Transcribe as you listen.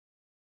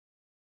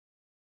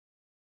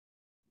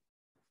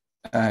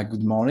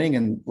Good morning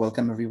and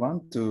welcome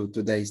everyone to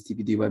today's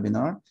TBD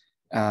webinar.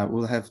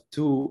 We'll have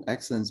two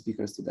excellent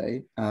speakers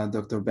today,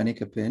 Dr.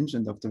 Benika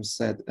and Dr.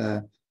 Seth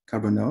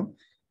Carbonneau,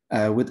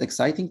 with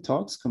exciting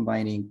talks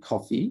combining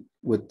coffee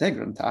with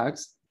degron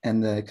tags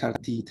and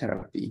CAR-T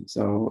therapy.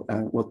 So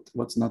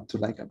what's not to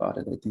like about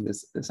it? I think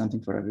there's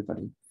something for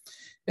everybody.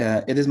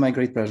 It is my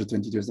great pleasure to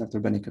introduce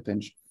Dr. Benika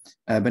Pinch.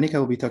 Benika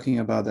will be talking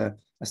about a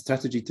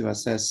strategy to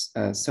assess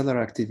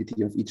cellular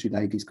activity of E3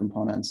 ligase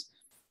components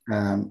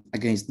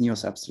against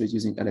Neo-Substrates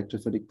using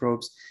electrophilic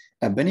probes.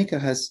 Benika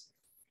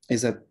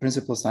is a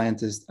principal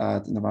scientist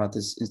at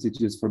Novartis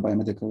Institutes for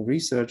Biomedical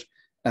Research,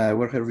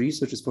 where her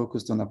research is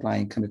focused on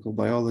applying chemical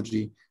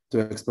biology to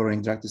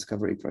exploring drug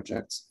discovery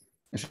projects.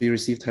 She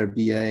received her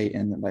BA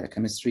in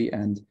biochemistry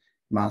and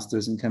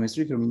master's in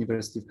chemistry from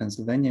University of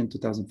Pennsylvania in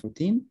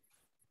 2014,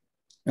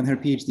 and her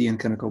PhD in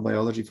chemical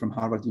biology from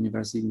Harvard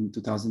University in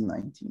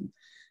 2019.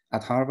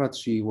 At Harvard,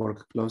 she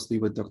worked closely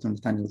with Dr.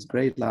 Nathaniel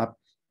Gray's lab,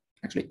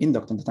 actually in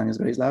Dr. Nathaniel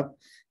Gray's lab,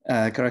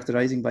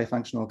 characterizing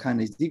bifunctional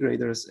kinase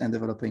degraders and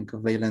developing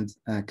covalent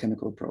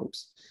chemical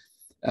probes.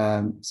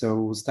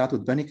 So we'll start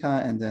with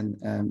Benika and then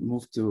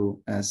move to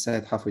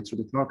Seth halfway through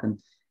the talk, and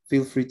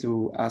feel free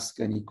to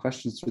ask any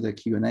questions through the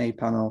Q&A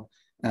panel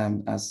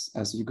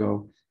as you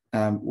go.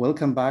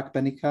 Welcome back,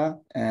 Benika,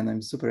 and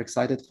I'm super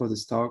excited for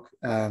this talk.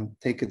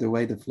 Take it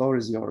away, the floor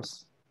is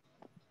yours.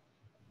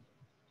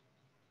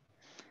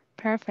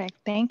 Perfect.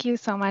 Thank you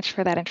so much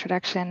for that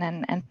introduction,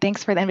 and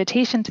thanks for the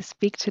invitation to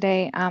speak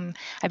today.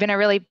 I've been a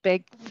really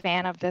big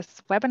fan of this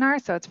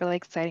webinar, so it's really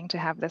exciting to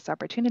have this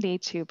opportunity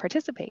to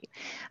participate.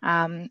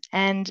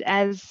 And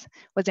as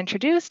was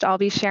introduced, I'll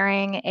be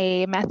sharing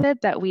a method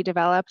that we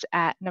developed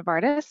at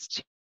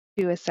Novartis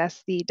to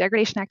assess the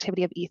degradation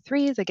activity of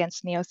E3s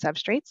against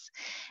Neo-Substrates.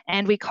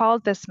 And we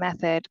called this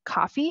method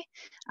COFFEE,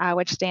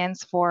 which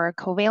stands for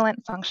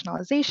covalent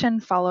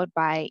functionalization followed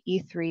by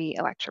E3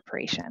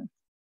 electroporation.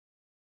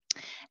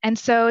 And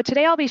so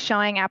today I'll be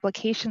showing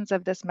applications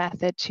of this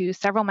method to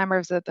several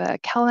members of the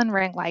Cellular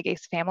ring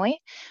ligase family,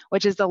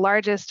 which is the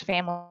largest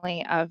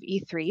family of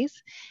E3s.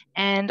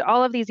 And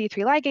all of these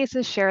E3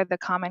 ligases share the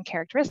common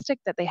characteristic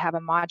that they have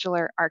a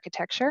modular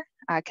architecture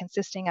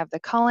consisting of the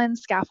cullen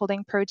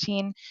scaffolding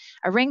protein,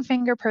 a ring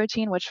finger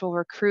protein, which will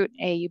recruit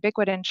a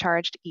ubiquitin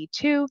charged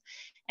E2,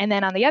 and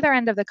then on the other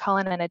end of the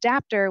cullen, an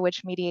adapter,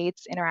 which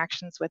mediates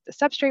interactions with the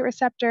substrate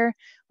receptor,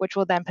 which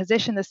will then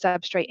position the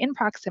substrate in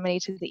proximity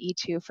to the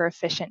E2 for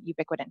efficient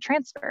ubiquitin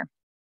transfer.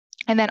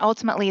 And then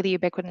ultimately, the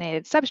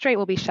ubiquitinated substrate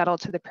will be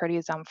shuttled to the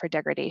proteasome for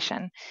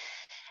degradation.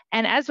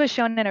 And as was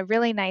shown in a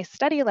really nice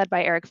study led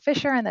by Eric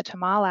Fisher and the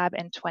Tamal lab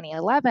in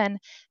 2011,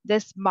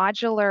 this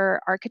modular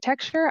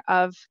architecture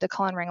of the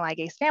cullen ring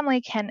ligase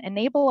family can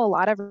enable a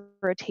lot of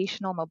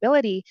rotational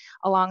mobility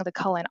along the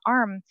cullen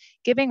arm,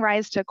 giving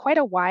rise to quite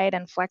a wide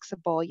and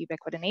flexible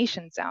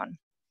ubiquitination zone.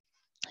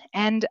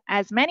 And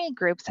as many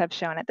groups have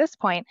shown at this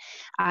point,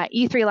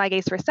 E3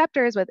 ligase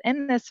receptors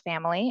within this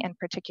family, in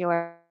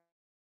particular,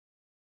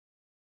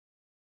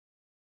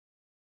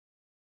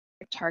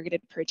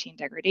 targeted protein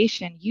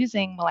degradation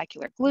using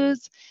molecular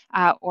glues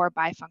or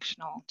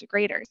bifunctional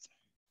degraders.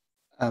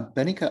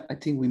 Benika, I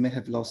think we may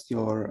have lost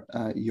your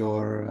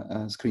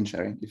screen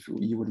sharing. If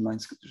you wouldn't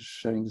mind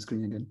sharing the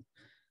screen again.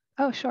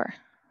 Oh, sure.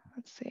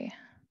 Let's see.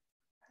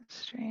 That's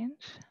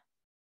strange.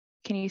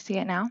 Can you see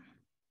it now?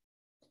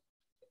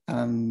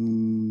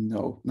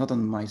 No, not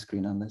on my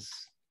screen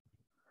unless.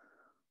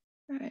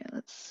 All right,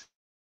 let's.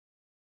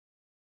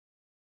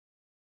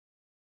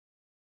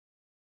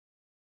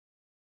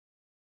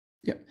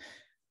 Yeah.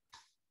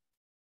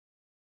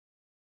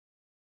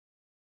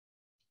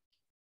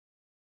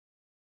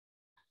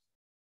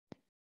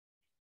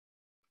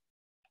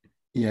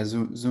 Yeah,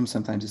 Zoom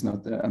sometimes is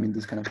not, I mean,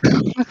 this kind of.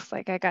 Looks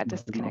like I got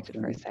disconnected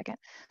for a second.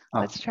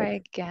 Let's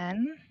try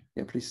again.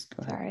 Yeah, please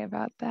go ahead. Sorry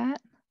about that.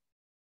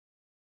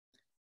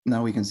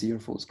 Now we can see your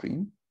full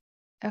screen.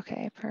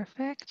 Okay,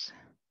 perfect.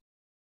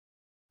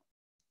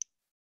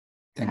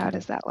 Thank How you.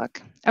 does that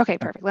look? Okay,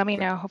 perfect. Let me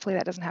know. Hopefully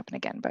that doesn't happen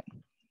again, but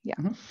yeah,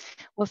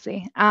 we'll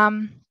see.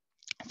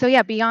 So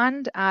yeah,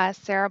 beyond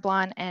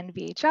cereblon and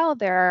VHL,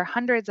 there are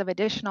hundreds of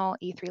additional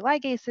E3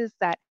 ligases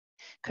that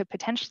could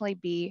potentially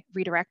be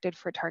redirected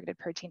for targeted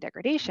protein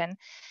degradation.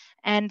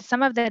 And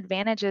some of the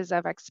advantages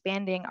of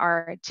expanding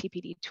our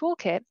TPD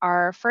toolkit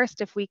are,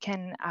 first, if we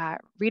can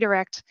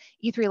redirect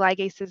E3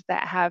 ligases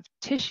that have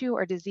tissue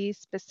or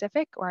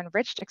disease-specific or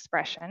enriched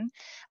expression,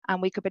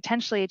 we could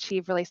potentially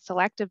achieve really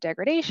selective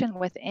degradation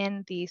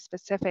within the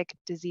specific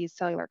disease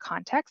cellular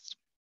context.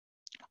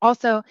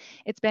 Also,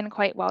 it's been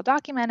quite well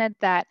documented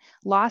that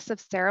loss of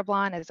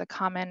cereblon is a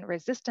common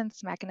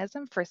resistance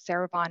mechanism for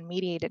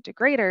cereblon-mediated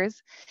degraders.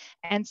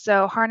 And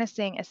so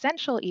harnessing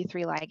essential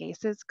E3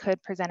 ligases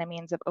could present a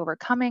means of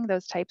overcoming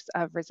those types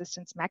of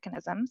resistance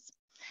mechanisms.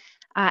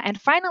 And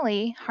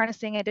finally,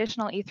 harnessing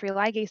additional E3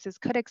 ligases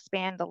could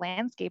expand the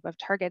landscape of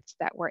targets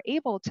that were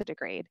able to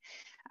degrade.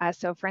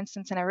 So for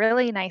instance, in a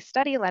really nice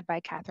study led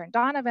by Catherine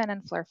Donovan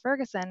and Fleur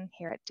Ferguson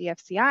here at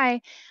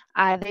DFCI,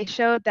 they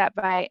showed that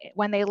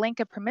when they link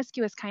a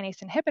promiscuous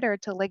kinase inhibitor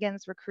to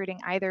ligands recruiting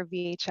either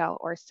VHL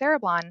or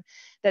cereblon,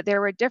 that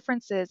there were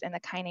differences in the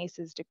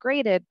kinases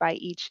degraded by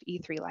each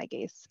E3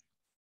 ligase.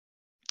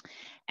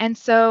 And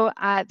so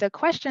the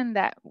question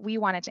that we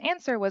wanted to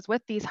answer was,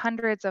 with these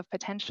hundreds of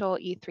potential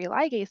E3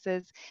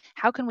 ligases,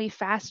 how can we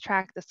fast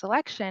track the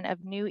selection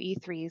of new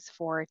E3s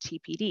for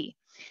TPD?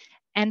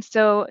 And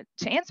so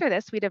to answer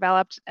this, we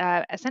developed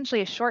essentially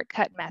a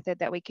shortcut method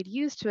that we could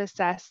use to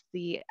assess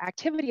the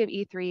activity of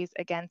E3s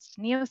against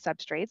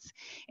Neo-Substrates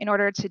in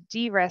order to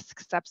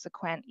de-risk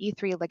subsequent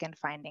E3 ligand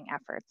finding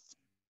efforts.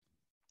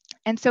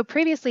 And so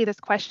previously, this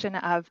question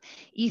of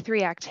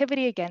E3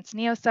 activity against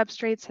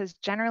Neo-Substrates has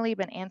generally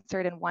been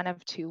answered in one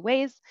of two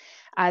ways.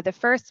 The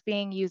first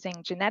being using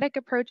genetic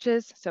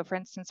approaches. So for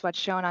instance, what's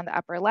shown on the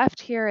upper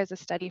left here is a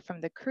study from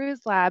the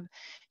Cruz lab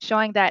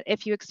showing that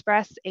if you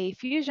express a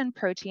fusion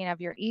protein of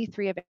your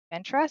E3 of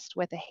interest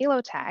with a halo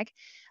tag,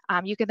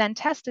 you can then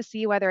test to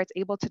see whether it's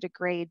able to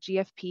degrade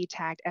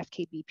GFP-tagged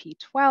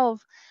FKBP12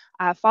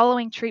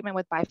 following treatment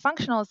with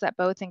bifunctionals that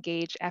both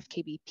engage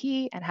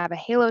FKBP and have a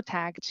halo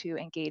tag to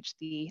engage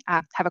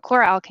have a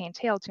chloroalkane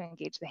tail to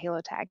engage the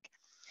halo tag.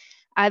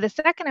 The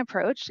second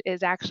approach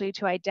is actually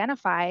to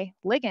identify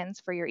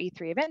ligands for your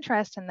E3 of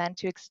interest and then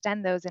to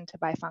extend those into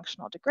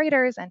bifunctional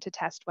degraders and to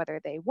test whether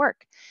they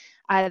work.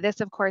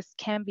 This, of course,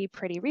 can be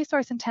pretty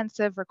resource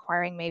intensive,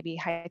 requiring maybe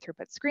high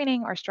throughput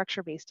screening or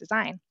structure-based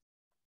design.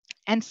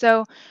 And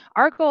so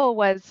our goal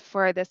was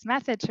for this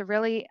method to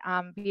really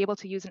be able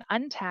to use an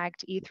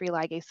untagged E3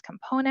 ligase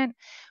component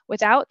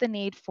without the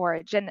need for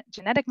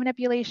genetic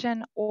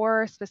manipulation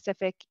or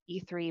specific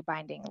E3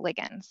 binding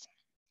ligands.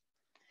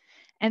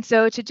 And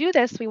so to do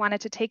this, we wanted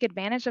to take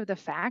advantage of the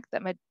fact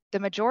that the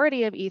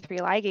majority of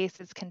E3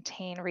 ligases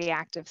contain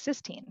reactive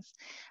cysteines.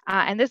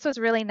 And this was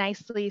really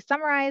nicely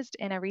summarized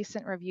in a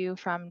recent review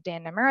from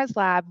Dan Nomura's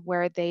lab,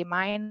 where they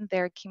mined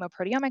their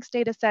chemoproteomics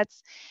data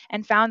sets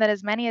and found that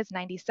as many as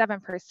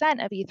 97%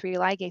 of E3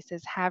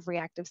 ligases have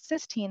reactive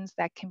cysteines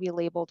that can be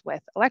labeled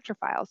with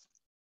electrophiles.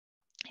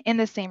 In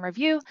the same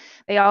review,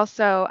 they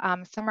also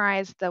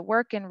summarized the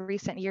work in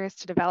recent years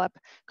to develop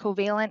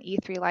covalent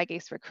E3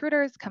 ligase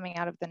recruiters coming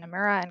out of the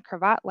Nomura and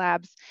Cravat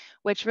labs,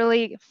 which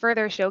really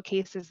further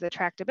showcases the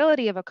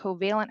tractability of a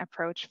covalent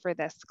approach for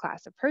this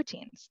class of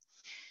proteins.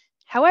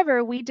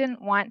 However, we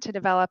didn't want to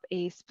develop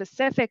a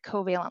specific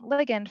covalent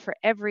ligand for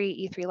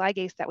every E3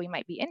 ligase that we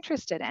might be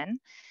interested in.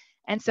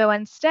 And so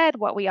instead,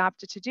 what we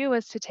opted to do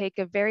was to take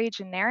a very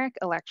generic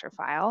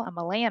electrophile, a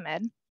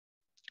maleimide,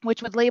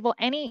 which would label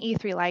any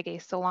E3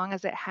 ligase so long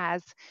as it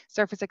has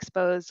surface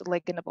exposed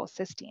ligandable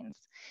cysteines.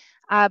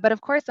 But of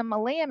course, a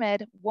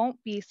maleimide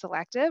won't be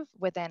selective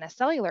within a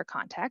cellular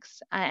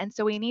context. And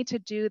so we need to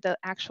do the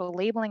actual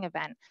labeling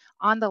event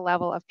on the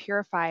level of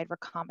purified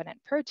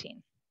recombinant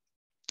protein.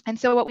 And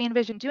so what we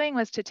envisioned doing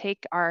was to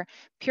take our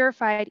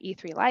purified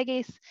E3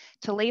 ligase,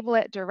 to label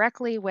it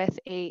directly with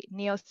a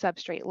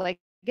Neo-Substrate ligand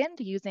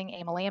using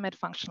a maleimide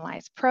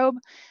functionalized probe.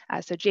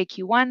 So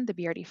JQ1, the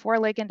BRD4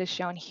 ligand, is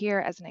shown here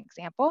as an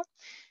example.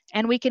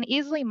 And we can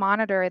easily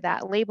monitor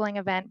that labeling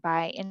event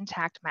by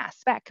intact mass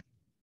spec.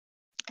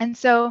 And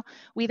so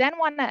we then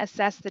want to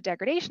assess the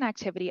degradation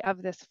activity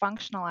of this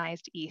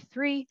functionalized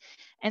E3.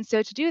 And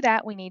so to do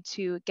that, we need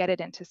to get it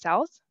into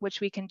cells,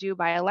 which we can do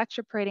by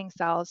electroporating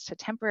cells to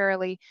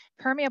temporarily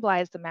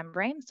permeabilize the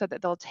membrane so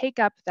that they'll take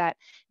up that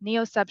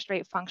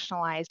Neo-Substrate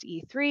functionalized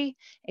E3.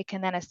 It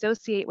can then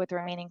associate with the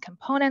remaining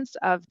components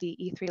of the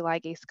E3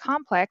 ligase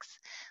complex,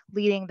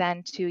 leading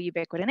then to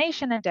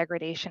ubiquitination and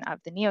degradation of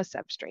the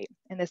Neo-Substrate.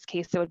 In this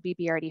case, it would be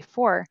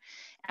BRD4.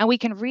 And we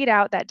can read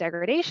out that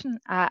degradation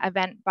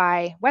event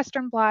by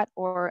Western blot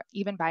or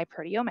even by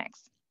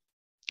proteomics.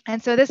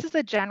 And so this is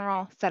the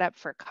general setup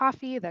for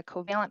coffee, the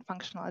covalent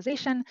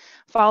functionalization,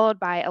 followed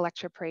by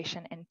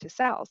electroporation into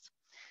cells.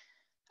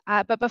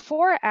 But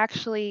before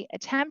actually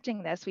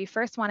attempting this, we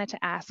first wanted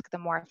to ask the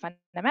more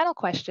fundamental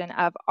question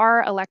of,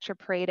 are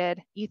electroporated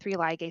E3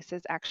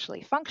 ligases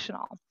actually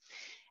functional?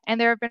 And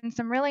there have been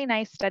some really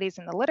nice studies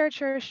in the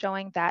literature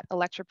showing that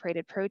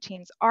electroporated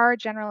proteins are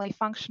generally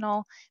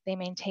functional. They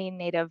maintain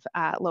native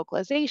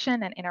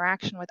localization and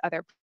interaction with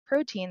other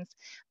proteins,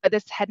 but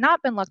this had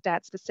not been looked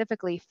at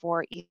specifically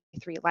for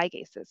E3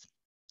 ligases.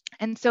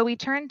 And so we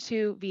turned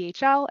to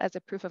VHL as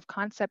a proof of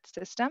concept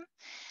system.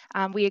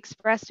 We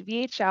expressed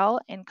VHL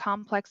in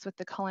complex with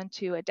the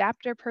colon-2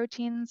 adapter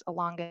proteins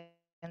along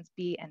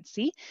B and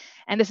C.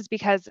 And this is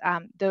because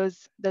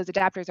those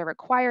adapters are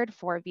required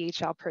for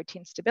VHL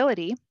protein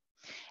stability.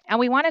 And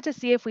we wanted to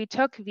see if we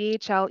took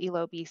VHL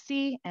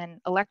ELO-BC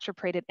and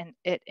electroporated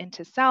it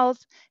into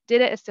cells,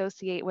 did it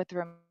associate with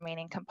the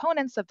remaining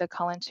components of the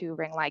colon-2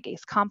 ring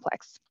ligase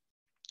complex?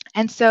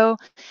 And so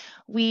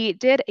we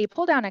did a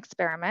pull-down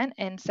experiment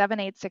in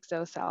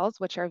 7860 cells,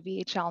 which are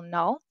VHL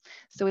null.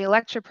 So we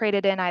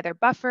electroporated in either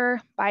buffer,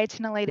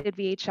 biotinylated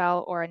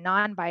VHL, or a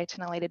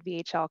non-biotinylated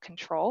VHL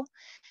control.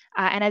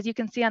 And as you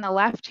can see on the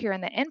left here in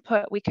the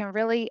input, we can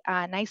really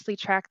nicely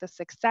track the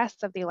success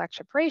of the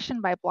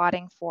electroporation by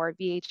blotting for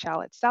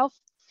VHL itself.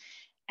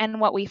 And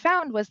what we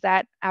found was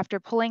that after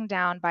pulling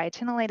down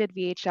biotinylated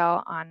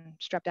VHL on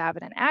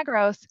streptavidin and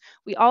agarose,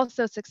 we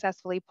also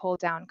successfully pulled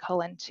down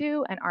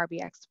culin-2 and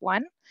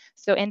RBX1,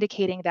 so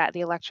indicating that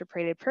the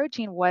electroporated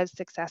protein was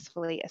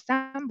successfully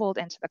assembled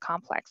into the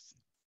complex.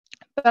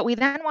 But we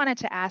then wanted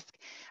to ask,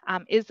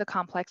 is the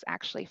complex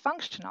actually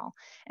functional?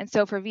 And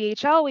so for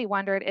VHL, we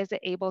wondered, is it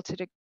able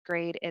to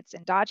degrade its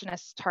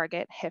endogenous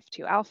target,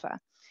 HIF2 alpha?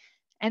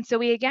 And so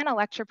we again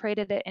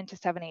electroporated it into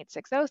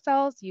 7860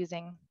 cells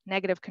using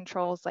negative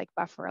controls like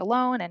buffer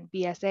alone and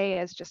BSA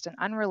as just an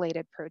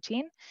unrelated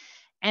protein.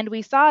 And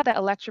we saw that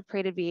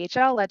electroporated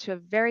VHL led to a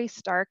very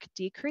stark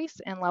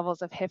decrease in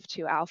levels of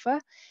HIF2 alpha,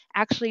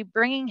 actually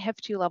bringing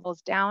HIF2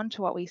 levels down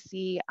to what we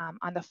see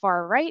on the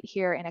far right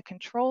here in a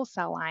control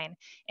cell line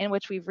in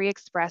which we've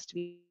re-expressed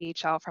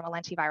VHL from a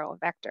lentiviral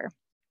vector.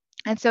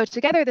 And so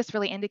together, this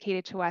really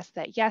indicated to us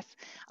that yes,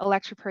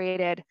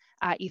 electroporated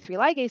E3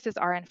 ligases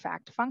are in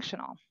fact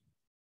functional.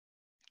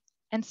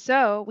 And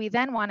so we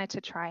then wanted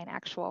to try an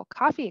actual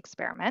coffee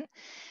experiment.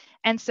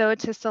 And so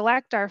to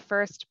select our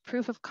first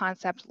proof of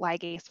concept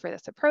ligase for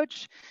this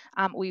approach,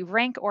 we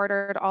rank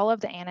ordered all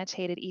of the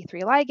annotated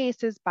E3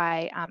 ligases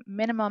by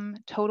minimum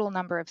total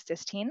number of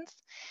cysteines.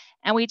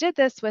 And we did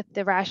this with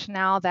the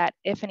rationale that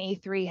if an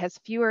E3 has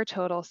fewer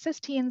total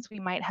cysteines, we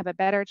might have a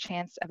better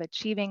chance of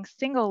achieving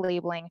single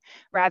labeling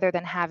rather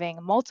than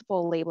having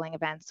multiple labeling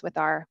events with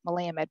our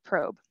maleimide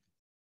probe.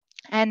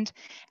 And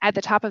at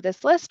the top of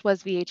this list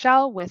was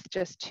VHL with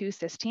just 2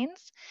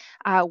 cysteines.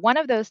 One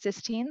of those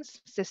cysteines,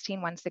 cysteine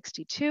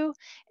 162,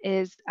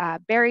 is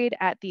buried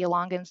at the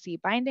elongin C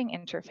binding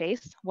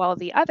interface, while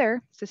the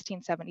other,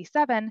 cysteine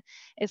 77,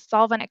 is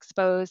solvent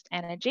exposed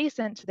and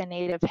adjacent to the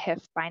native HIF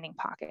binding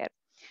pocket.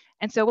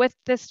 And so with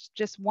this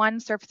just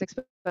one surface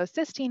exposed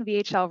cysteine,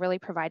 VHL really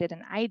provided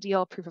an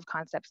ideal proof of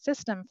concept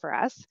system for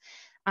us.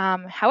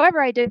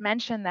 However, I did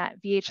mention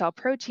that VHL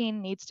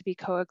protein needs to be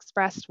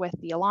co-expressed with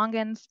the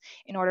elongins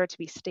in order to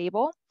be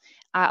stable.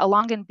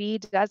 Elongin B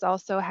does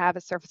also have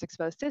a surface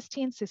exposed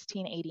cysteine,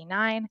 cysteine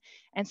 89.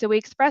 And so we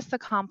express the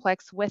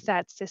complex with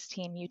that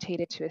cysteine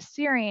mutated to a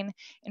serine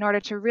in order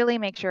to really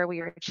make sure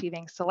we are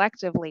achieving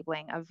selective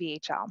labeling of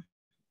VHL.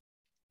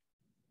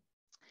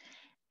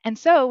 And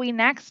so we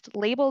next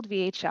labeled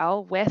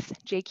VHL with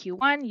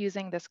JQ1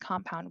 using this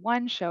compound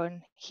 1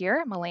 shown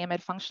here,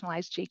 maleimide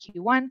functionalized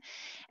JQ1.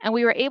 And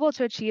we were able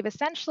to achieve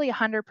essentially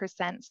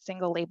 100%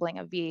 single labeling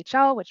of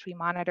VHL, which we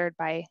monitored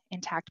by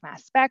intact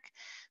mass spec.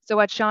 So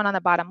what's shown on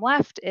the bottom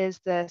left is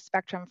the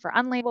spectrum for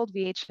unlabeled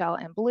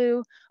VHL in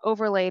blue,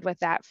 overlaid with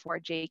that for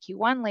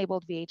JQ1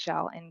 labeled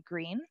VHL in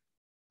green.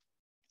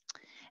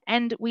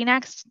 And we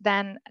next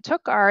then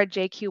took our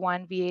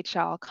JQ1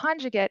 VHL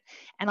conjugate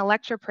and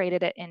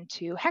electroporated it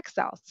into hex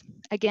cells,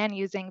 again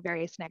using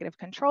various negative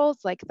controls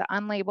like the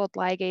unlabeled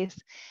ligase,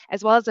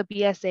 as well as a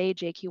BSA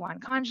JQ1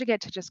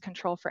 conjugate to just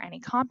control for any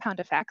compound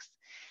effects.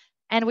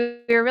 And we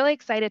were really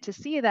excited to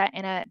see that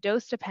in a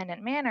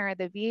dose-dependent manner,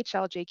 the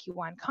VHL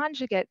JQ1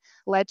 conjugate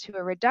led to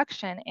a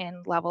reduction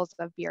in levels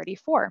of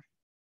BRD4.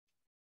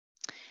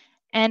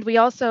 And we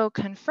also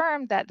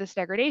confirmed that this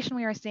degradation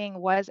we were seeing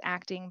was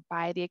acting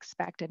by the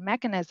expected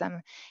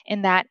mechanism,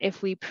 in that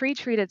if we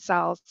pre-treated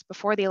cells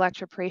before the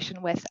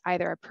electroporation with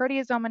either a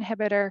proteasome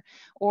inhibitor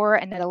or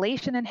an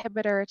etylation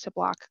inhibitor to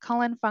block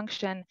culin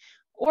function,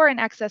 or an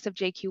excess of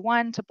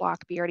JQ1 to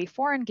block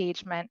BRD4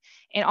 engagement,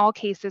 in all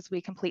cases, we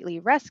completely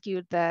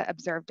rescued the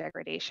observed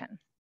degradation.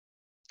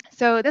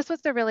 So this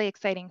was the really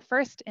exciting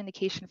first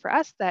indication for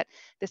us that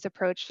this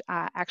approach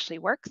actually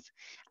works.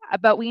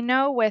 But we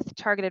know with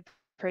targeted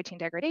protein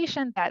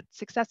degradation that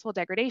successful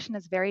degradation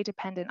is very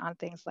dependent on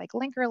things like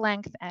linker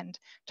length and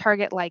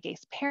target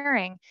ligase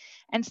pairing.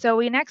 And so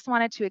we next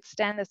wanted to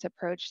extend this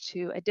approach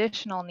to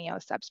additional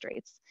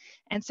Neo-Substrates.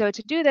 And so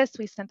to do this,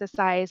 we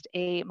synthesized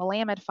a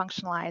maleimide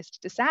functionalized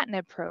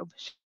dasatinib probe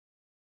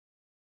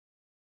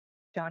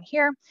shown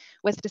here,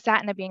 with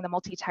dasatinib being the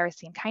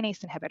multi-tyrosine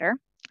kinase inhibitor.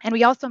 And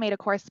we also made a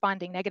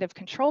corresponding negative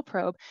control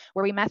probe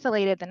where we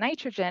methylated the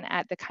nitrogen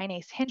at the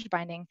kinase hinge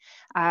binding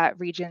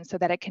region so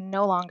that it can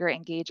no longer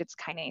engage its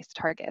kinase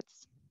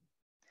targets.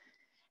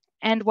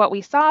 And what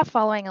we saw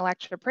following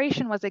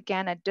electroporation was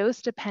again a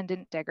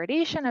dose-dependent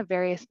degradation of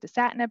various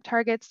dasatinib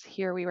targets.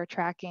 Here we were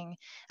tracking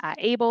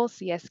ABL,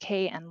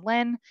 CSK, and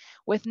LIN,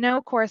 with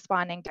no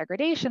corresponding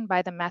degradation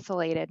by the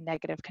methylated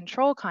negative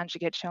control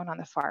conjugate shown on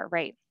the far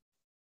right.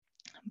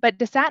 But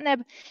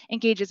dasatinib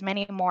engages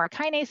many more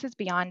kinases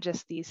beyond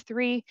just these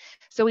 3.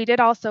 So we did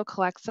also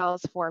collect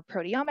cells for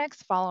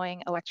proteomics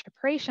following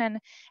electroporation,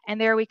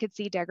 and there we could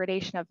see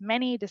degradation of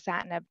many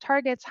dasatinib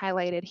targets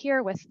highlighted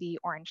here with the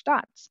orange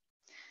dots.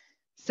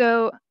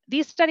 So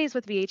these studies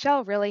with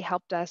VHL really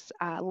helped us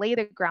lay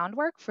the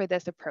groundwork for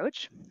this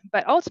approach,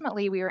 but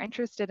ultimately we were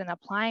interested in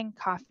applying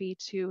coffee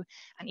to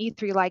an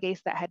E3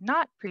 ligase that had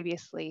not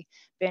previously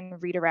been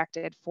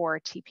redirected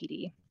for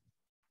TPD.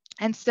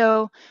 And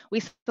so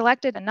we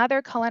selected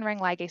another cullen ring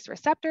ligase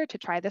receptor to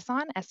try this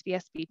on,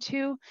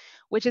 SBSB2,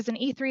 which is an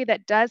E3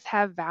 that does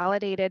have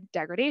validated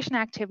degradation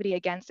activity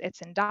against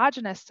its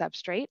endogenous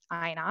substrate,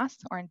 INOS,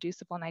 or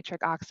inducible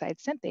nitric oxide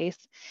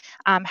synthase.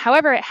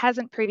 However, it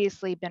hasn't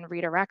previously been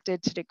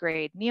redirected to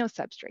degrade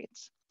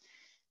Neo-Substrates.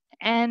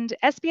 And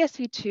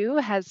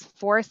SBSV2 has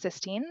 4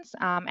 cysteines,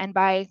 and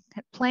by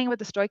playing with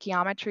the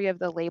stoichiometry of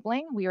the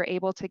labeling, we were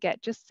able to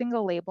get just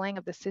single labeling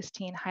of the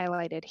cysteine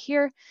highlighted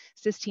here,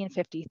 cysteine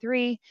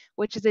 53,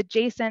 which is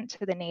adjacent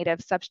to the native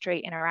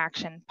substrate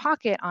interaction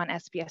pocket on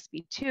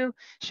SBSV2,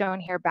 shown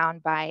here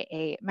bound by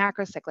a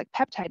macrocyclic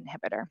peptide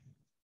inhibitor.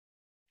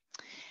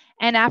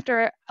 And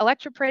after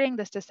electroporating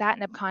this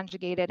dasatinib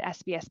conjugated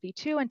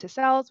SBSB2 into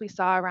cells, we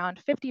saw around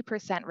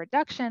 50%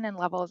 reduction in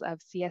levels of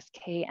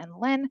CSK and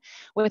LIN,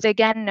 with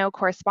again no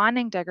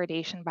corresponding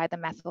degradation by the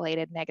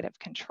methylated negative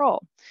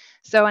control.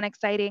 So an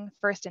exciting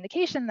first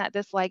indication that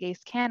this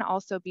ligase can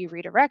also be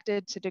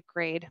redirected to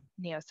degrade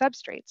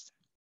Neo-Substrates.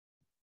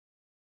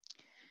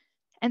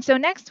 And so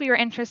next we were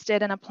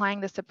interested in applying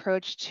this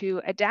approach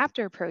to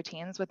adapter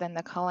proteins within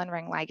the cullen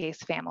ring ligase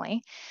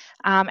family.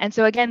 And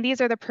so again, these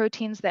are the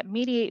proteins that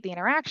mediate the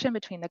interaction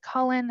between the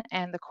cullen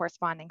and the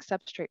corresponding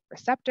substrate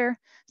receptor.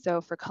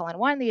 So for cullen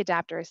 1, the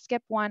adapter is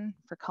SCIP1,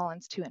 for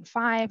cullens 2 and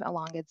 5,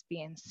 elongates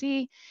B and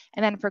C,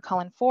 and then for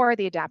cullen 4,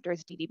 the adapter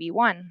is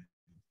DDB1.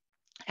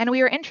 And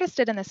we were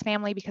interested in this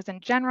family because in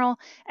general,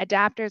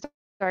 adapters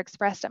are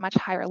expressed at much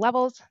higher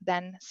levels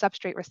than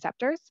substrate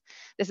receptors.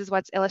 This is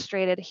what's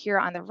illustrated here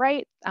on the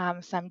right,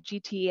 some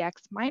GTEx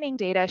mining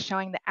data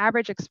showing the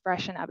average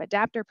expression of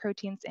adapter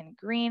proteins in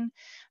green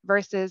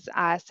versus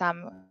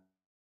some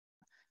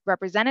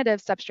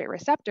representative substrate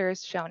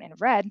receptors shown in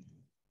red.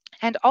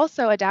 And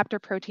also adapter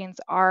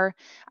proteins are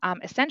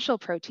essential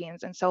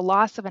proteins, and so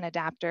loss of an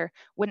adapter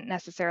wouldn't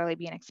necessarily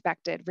be an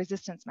expected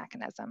resistance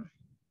mechanism.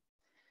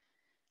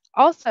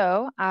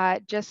 Also,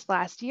 just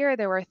last year,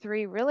 there were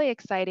 3 really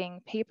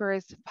exciting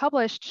papers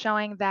published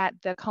showing that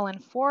the cullen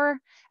 4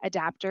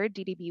 adapter,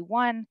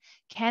 DDB1,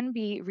 can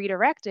be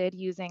redirected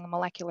using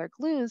molecular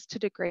glues to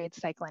degrade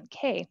cyclin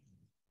K.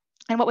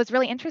 And what was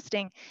really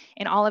interesting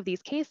in all of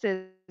these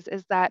cases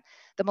is that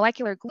the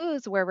molecular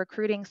glues were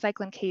recruiting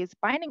cyclin K's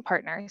binding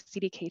partner,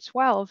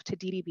 CDK12, to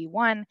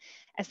DDB1,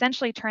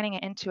 essentially turning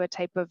it into a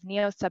type of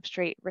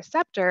neo-substrate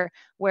receptor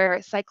where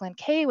cyclin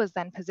K was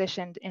then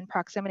positioned in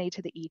proximity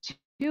to the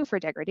E2 for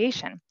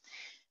degradation.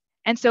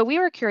 And so we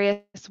were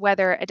curious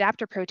whether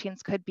adapter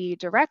proteins could be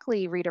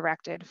directly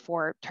redirected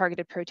for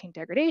targeted protein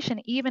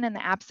degradation, even in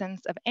the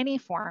absence of any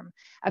form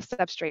of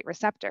substrate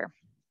receptor.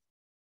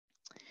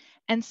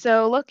 And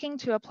so looking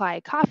to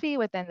apply coffee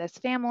within this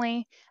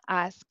family,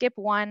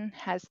 SCIP1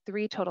 has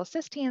 3 total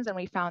cysteines, and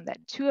we found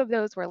that 2 of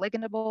those were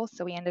ligandable.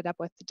 So we ended up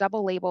with the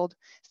double labeled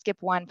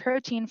SCIP1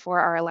 protein for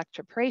our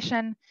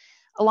electroporation.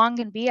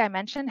 Elongin B, I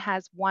mentioned,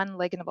 has 1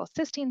 ligandable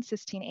cysteine,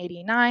 cysteine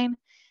 89.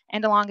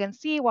 And elongin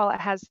C, while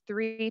it has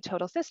 3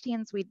 total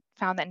cysteines, we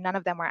found that none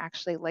of them were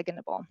actually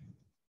ligandable.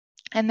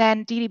 And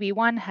then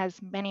DDB1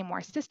 has many more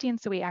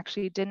cysteines, so we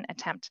actually didn't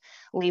attempt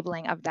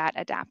labeling of that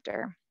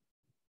adapter.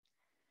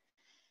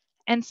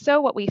 And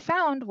so what we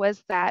found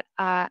was that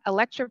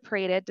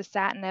electroporated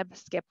dasatinib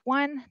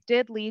SCIP1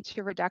 did lead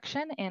to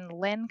reduction in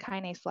LIN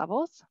kinase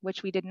levels,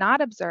 which we did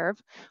not observe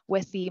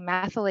with the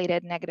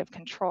methylated negative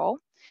control.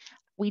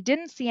 We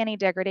didn't see any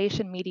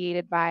degradation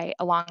mediated by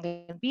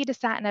elongin B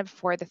dasatinib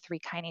for the 3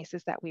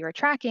 kinases that we were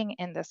tracking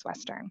in this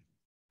Western.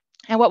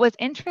 And what was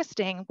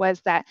interesting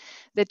was that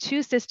the 2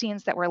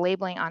 cysteines that we're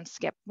labeling on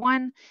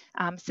SCIP1,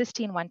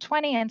 cysteine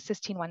 120 and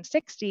cysteine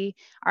 160,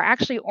 are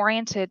actually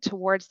oriented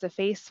towards the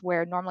face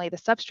where normally the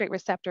substrate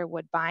receptor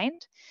would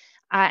bind.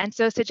 And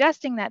so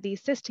suggesting that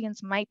these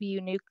cysteines might be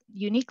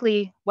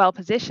uniquely well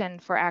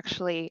positioned for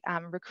actually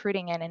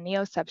recruiting in a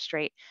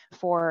neo-substrate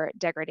for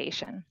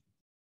degradation.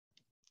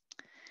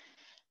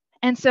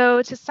 And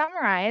so to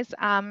summarize,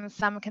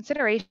 some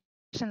considerations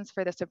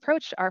for this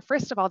approach are,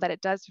 first of all, that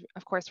it does,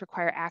 of course,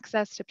 require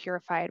access to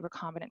purified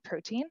recombinant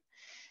protein.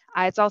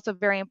 It's also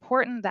very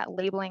important that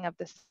labeling of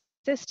the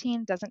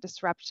cysteine doesn't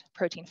disrupt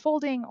protein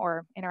folding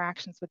or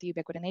interactions with the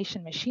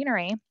ubiquitination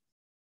machinery.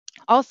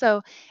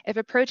 Also, if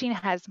a protein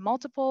has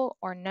multiple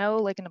or no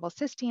ligandable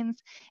cysteines,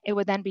 it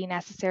would then be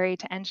necessary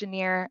to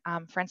engineer,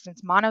 for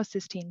instance,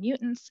 monocysteine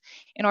mutants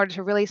in order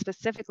to really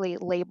specifically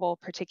label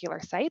particular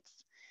sites.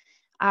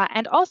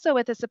 And also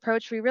with this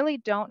approach, we really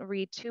don't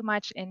read too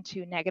much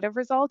into negative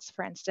results.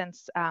 For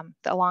instance,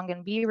 the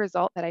elongin B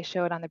result that I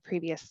showed on the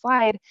previous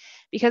slide,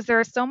 because there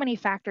are so many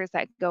factors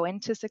that go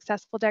into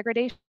successful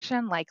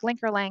degradation, like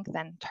linker length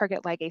and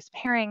target ligase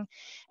pairing.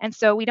 And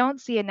so we don't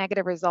see a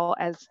negative result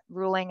as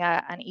ruling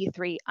an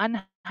E3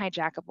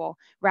 unhijackable.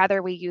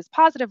 Rather, we use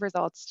positive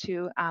results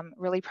to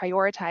really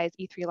prioritize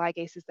E3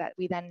 ligases that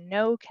we then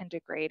know can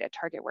degrade a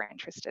target we're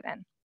interested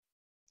in.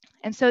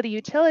 And so the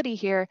utility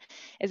here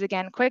is,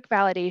 again, quick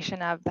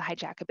validation of the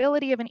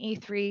hijackability of an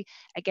E3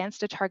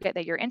 against a target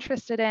that you're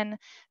interested in.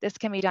 This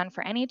can be done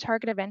for any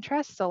target of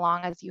interest, so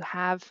long as you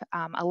have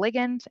a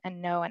ligand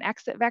and know an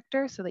exit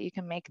vector so that you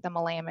can make the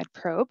IMiD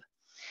probe.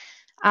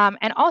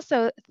 And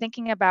also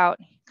thinking about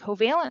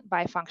covalent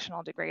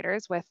bifunctional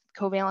degraders with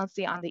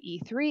covalency on the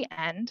E3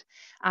 end,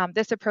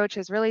 this approach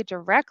is really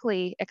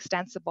directly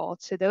extensible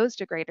to those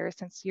degraders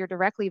since you're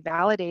directly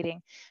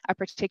validating a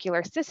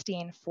particular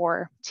cysteine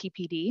for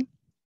TPD.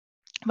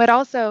 But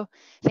also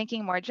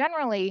thinking more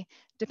generally,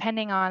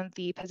 depending on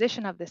the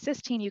position of the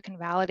cysteine, you can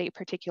validate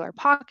particular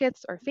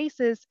pockets or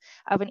faces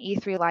of an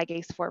E3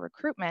 ligase for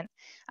recruitment.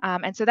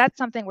 And so that's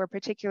something we're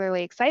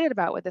particularly excited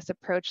about with this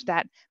approach,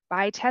 that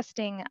by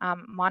testing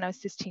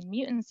monocysteine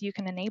mutants, you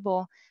can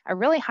enable a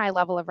really high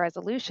level of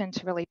resolution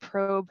to really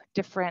probe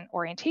different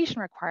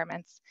orientation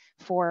requirements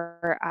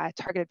for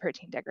targeted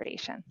protein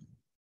degradation.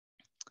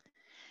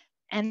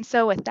 And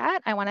so with that,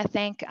 I want to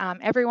thank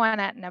everyone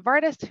at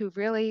Novartis who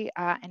really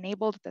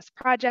enabled this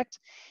project.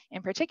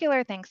 In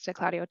particular, thanks to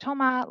Claudio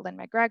Toma, Lynn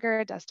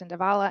McGregor, Dustin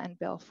Davala, and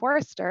Bill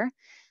Forrester.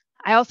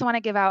 I also want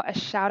to give out a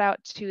shout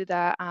out to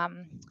the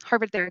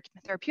Harvard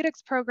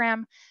Therapeutics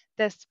program.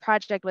 This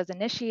project was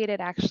initiated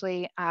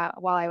actually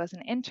while I was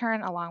an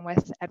intern, along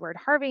with Edward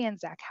Harvey and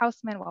Zach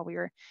Hausman while we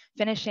were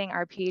finishing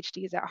our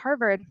PhDs at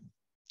Harvard.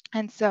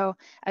 And so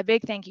a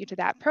big thank you to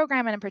that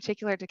program, and in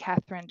particular to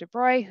Catherine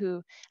DeBroy,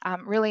 who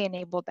really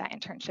enabled that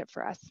internship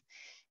for us.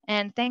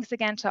 And thanks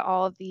again to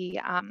all of the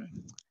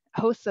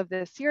hosts of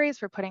this series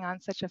for putting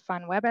on such a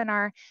fun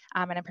webinar.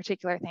 And in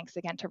particular, thanks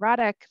again to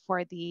Radek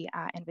for the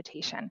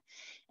invitation.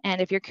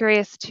 And if you're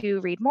curious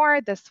to read more,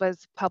 this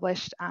was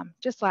published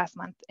just last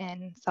month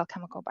in Cell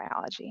Chemical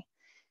Biology.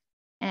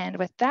 And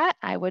with that,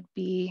 I would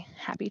be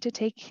happy to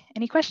take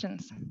any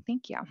questions.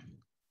 Thank you.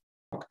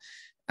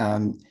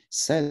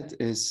 Seth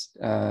is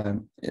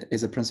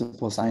a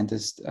principal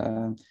scientist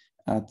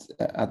at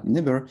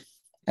NIBR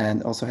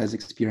and also has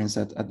experience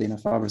at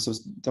Dana-Farber. So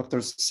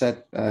Dr.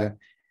 Seth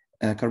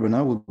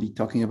Carbonneau will be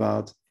talking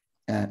about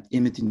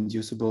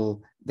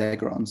IMiD-inducible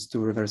degrons to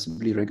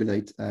reversibly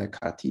regulate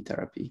CAR T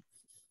therapy.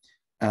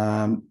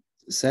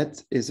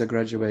 Seth is a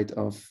graduate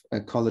of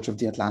College of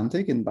the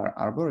Atlantic in Bar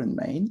Harbor in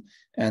Maine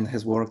and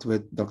has worked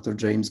with Dr.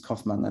 James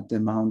Kaufman at the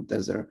Mount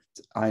Desert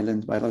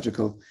Island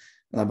Biological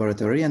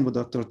Laboratory and with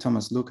Dr.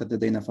 Thomas Luke at the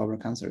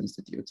Dana-Farber Cancer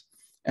Institute,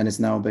 and is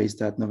now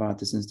based at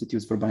Novartis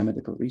Institute for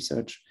Biomedical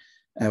Research,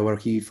 where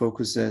he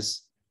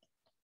focuses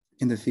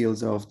in the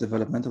fields of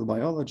developmental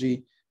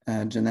biology,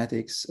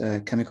 genetics,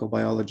 chemical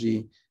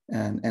biology,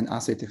 and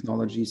assay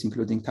technologies,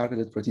 including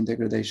targeted protein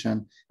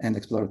degradation and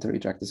exploratory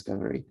drug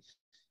discovery.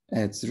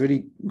 It's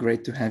really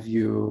great to have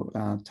you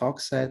talk,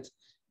 Seth,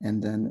 and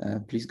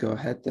then please go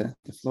ahead. The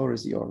floor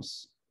is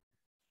yours.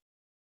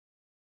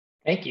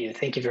 Thank you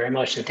very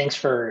much, and thanks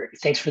for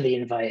the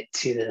invite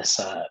to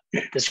this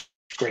this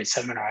great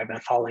seminar. I've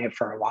been following it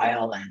for a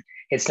while, and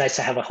it's nice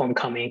to have a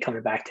homecoming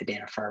coming back to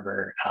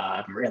Dana-Farber,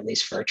 or at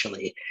least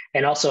virtually.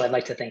 And also, I'd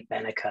like to thank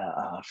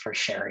Benika for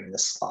sharing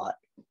this slot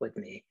with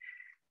me.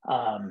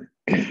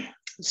 Let's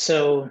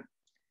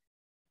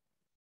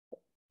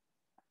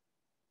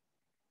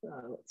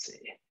see.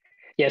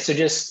 Yeah, so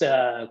just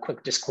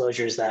quick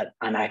disclosures that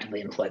I'm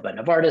actively employed by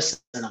Novartis,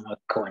 and I'm a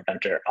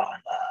co-inventor on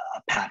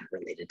a patent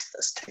related to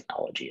this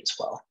technology as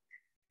well.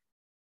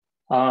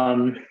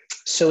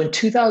 So in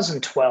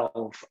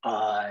 2012,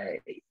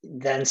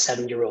 then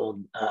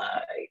 7-year-old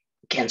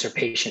cancer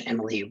patient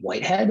Emily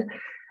Whitehead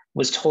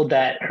was told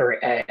that her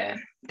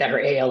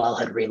ALL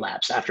had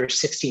relapsed after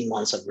 16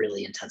 months of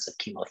really intensive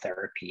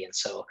chemotherapy, and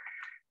so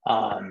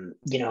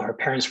her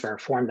parents were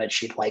informed that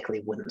she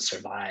likely wouldn't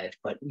survive,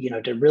 but,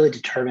 to really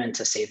determine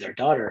to save their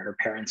daughter, her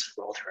parents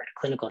enrolled her in a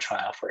clinical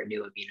trial for a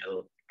new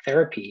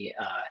immunotherapy,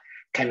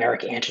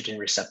 chimeric antigen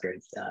receptor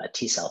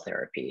T-cell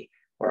therapy,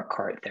 or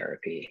CAR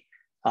therapy.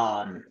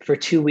 For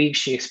 2 weeks,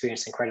 she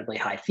experienced incredibly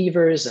high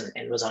fevers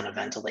and was on a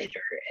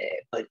ventilator,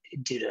 but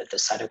due to the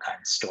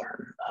cytokine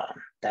storm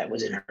that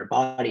was in her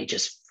body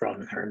just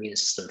from her immune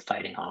system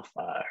fighting off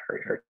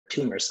her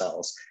tumor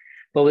cells.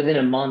 But within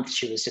a month,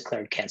 she was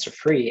declared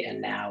cancer-free,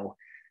 and now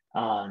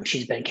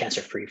she's been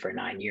cancer-free for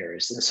 9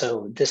 years. And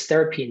so this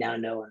therapy, now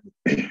known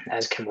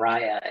as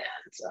Kymriah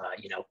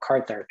and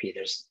CAR therapy,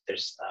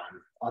 there's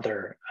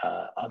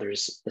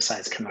others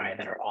besides Kymriah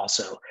that are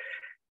also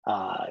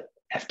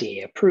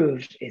FDA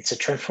approved. It's a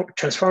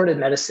transformative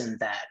medicine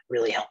that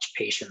really helps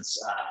patients,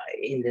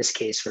 in this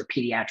case for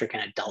pediatric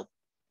and adult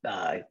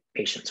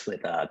patients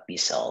with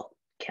B-cell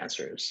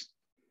cancers.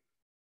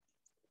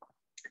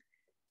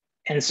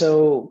 And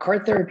so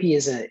CAR therapy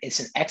is an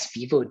ex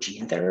vivo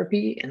gene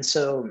therapy. And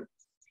so,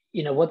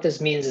 what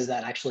this means is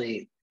that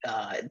actually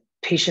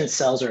patient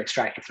cells are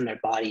extracted from their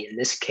body. In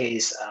this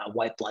case,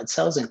 white blood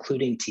cells,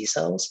 including T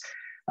cells,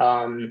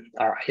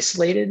 are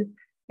isolated,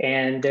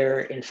 and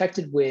they're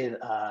infected with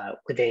an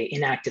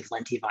inactive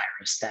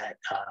lentivirus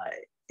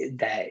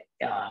that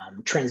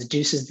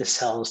transduces the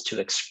cells to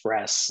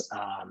express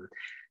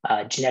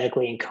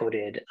genetically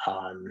encoded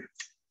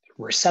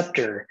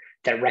receptor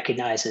that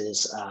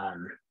recognizes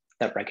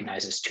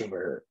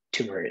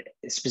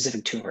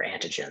specific tumor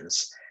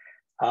antigens.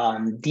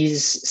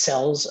 These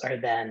cells are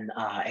then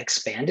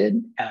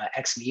expanded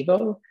ex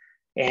vivo,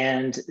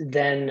 and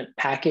then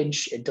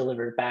packaged,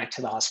 delivered back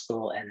to the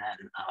hospital, and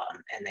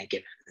then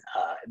given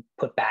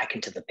put back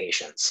into the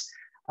patients,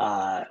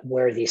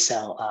 where the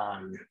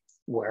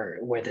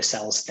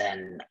cells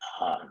then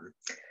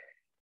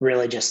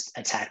really just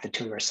attack the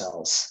tumor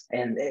cells.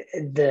 And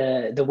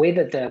the way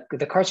that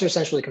the CARs are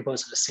essentially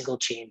composed of a single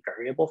chain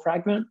variable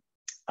fragment,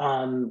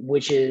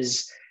 which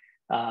is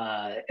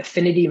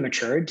affinity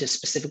matured to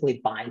specifically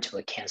bind to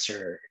a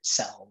cancer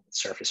cell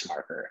surface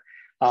marker.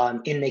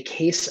 In this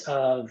case,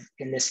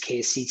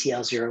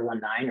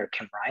 CTL019 or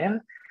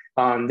Kymriah,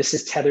 this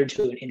is tethered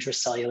to an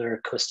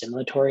intracellular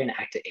co-stimulatory and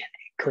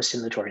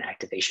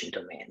activation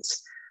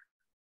domains.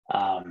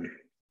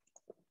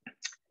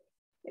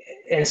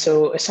 And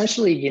so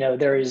essentially, now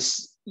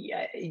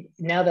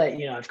that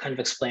I've kind of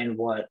explained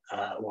what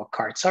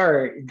CARs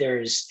are,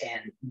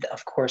 and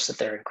of course that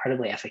they're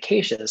incredibly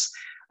efficacious.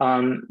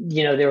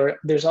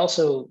 There's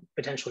also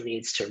potential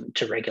needs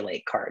to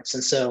regulate CARs,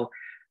 and so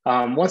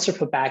once they're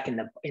put back in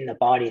the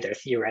body, they're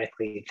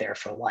theoretically there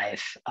for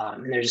life.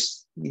 And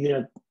there's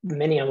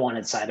many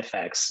unwanted side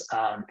effects.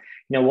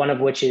 One of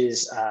which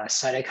is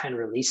cytokine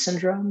release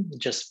syndrome,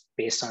 just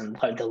based on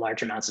the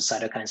large amounts of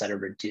cytokines that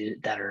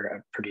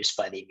are produced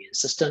by the immune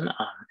system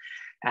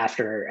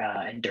after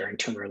and during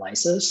tumor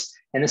lysis.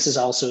 And this is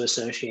also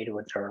associated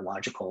with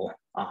neurological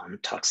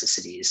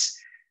toxicities.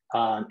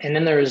 And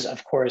then there's,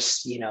 of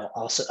course,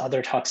 also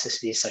other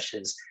toxicities such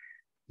as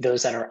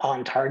those that are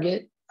on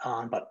target,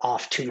 but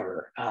off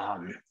tumor.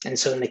 And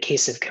so in the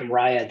case of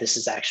Kymriah, this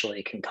is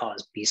actually can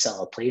cause B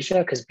cell aplasia,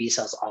 because B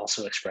cells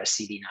also express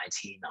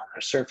CD19 on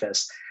their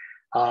surface.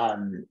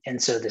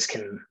 And so this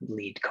can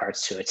lead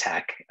CARs to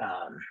attack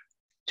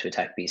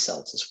B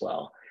cells as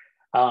well.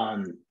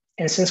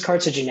 And since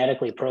CARs are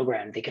genetically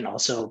programmed, they can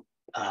also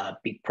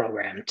be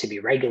programmed to be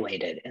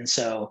regulated. And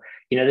so,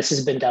 this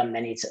has been done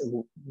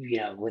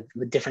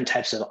with different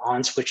types of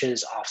on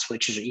switches, off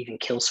switches, or even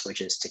kill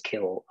switches to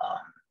kill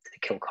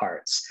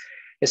CARs.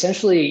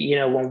 Essentially,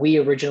 when we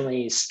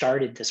originally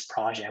started this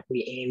project,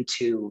 we aimed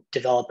to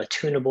develop a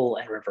tunable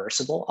and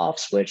reversible off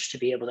switch to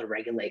be able to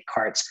regulate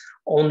CARs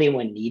only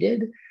when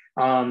needed.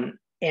 And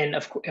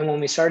when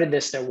we started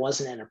this, there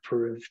wasn't an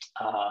approved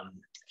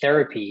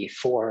therapy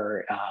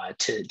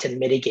to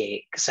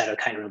mitigate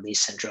cytokine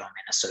release syndrome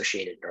and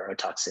associated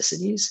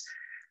neurotoxicities.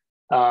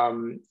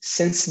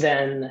 Since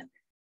then,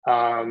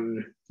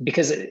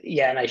 because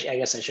and I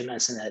guess I should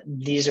mention that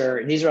these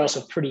are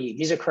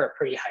current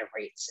pretty high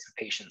rates in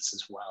patients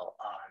as well,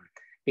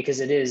 because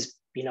it is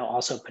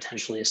also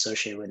potentially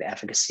associated with the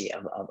efficacy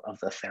of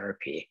the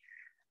therapy.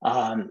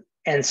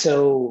 And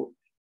so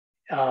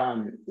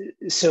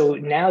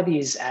now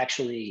these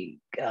actually,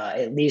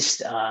 at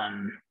least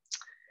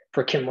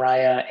for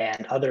Kymriah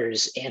and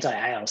others,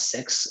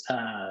 anti-IL-6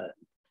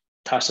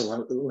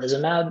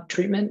 tocilizumab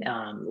treatment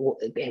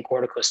and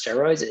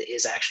corticosteroids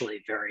is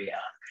actually very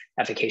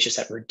efficacious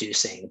at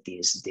reducing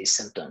these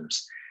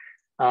symptoms.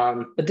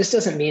 But this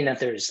doesn't mean that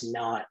there's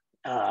not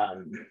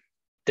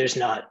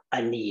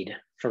a need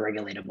for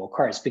regulatable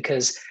CARs,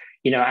 because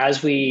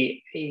as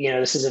we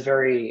this is a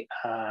very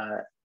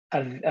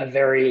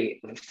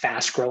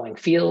fast growing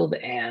field,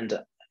 and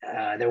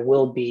there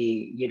will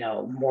be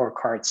more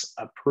CARs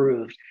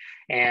approved,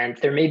 and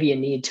there may be a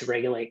need to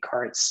regulate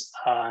CARs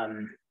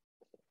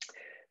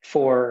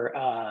for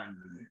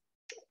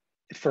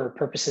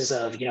purposes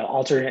of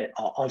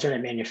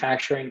alternate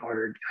manufacturing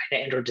or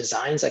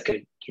designs that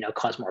could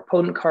cause more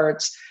potent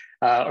CARs,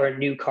 or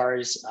new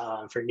CARs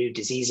for new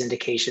disease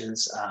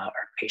indications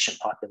or patient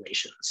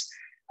populations.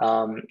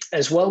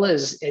 As well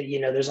as,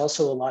 there's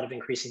also a lot of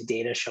increasing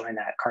data showing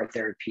that CAR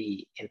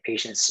therapy in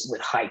patients with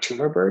high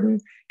tumor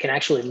burden can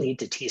actually lead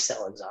to T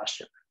cell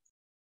exhaustion.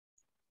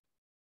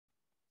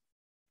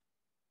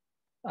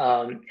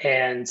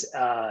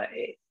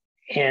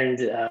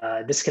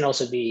 This can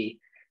also be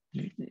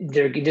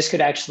this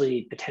could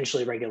actually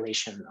potentially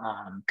regulation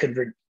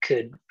could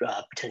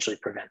potentially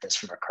prevent this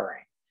from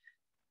occurring.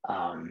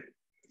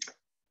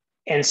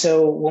 And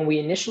so when we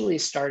initially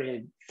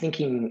started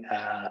thinking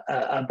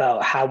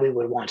about how we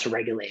would want to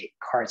regulate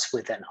CARs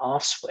with an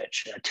off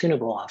switch, a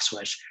tunable off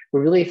switch,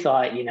 we really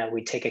thought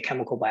we'd take a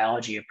chemical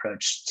biology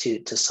approach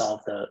to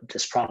solve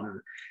this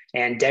problem.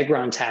 And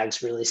degron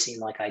tags really seem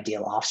like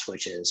ideal off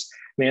switches.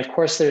 I mean, of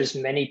course, there's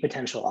many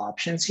potential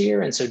options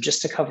here. And so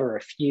just to cover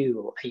a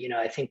few,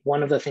 I think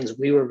one of the things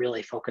we were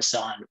really focused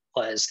on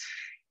was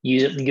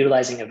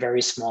utilizing a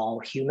very small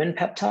human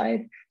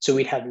peptide. So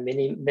we'd have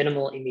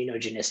minimal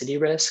immunogenicity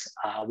risk,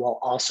 while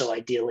also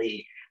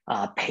ideally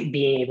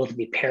being able to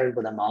be paired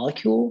with a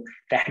molecule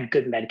that had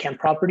good medchem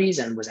properties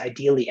and was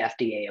ideally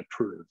FDA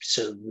approved.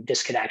 So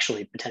this could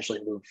actually potentially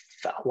move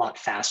a lot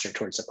faster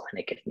towards the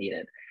clinic if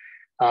needed.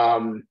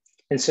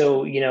 And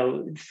so,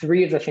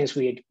 three of the things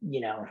we had,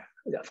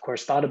 of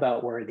course, thought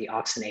about were the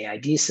auxin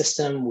AID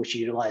system, which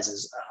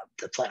utilizes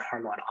the plant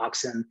hormone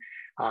auxin,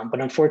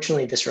 But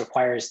unfortunately, this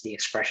requires the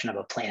expression of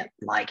a plant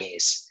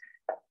ligase.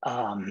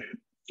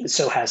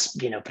 So has,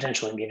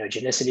 potential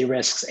immunogenicity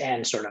risks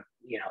and sort of,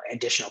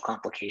 additional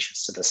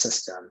complications to the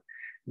system.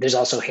 There's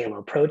also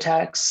halo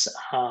protax.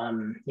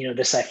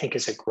 This I think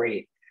is a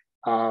great,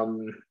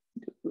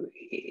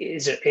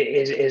 is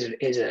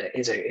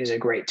a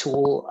great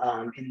tool.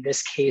 In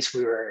this case,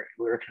 we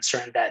were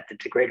concerned that the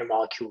degrader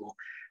molecule,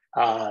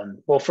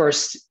 well,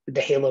 first,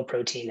 the halo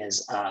protein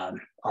is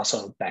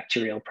also a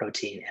bacterial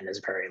protein and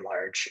is very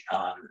large.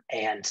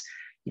 And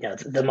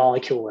the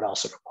molecule would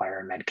also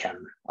require a medchem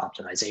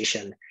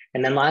optimization.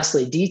 And then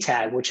lastly,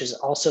 DTAG, which is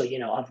also,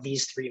 of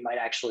these three might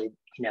actually,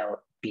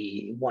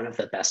 be one of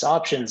the best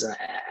options,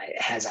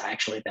 has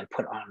actually been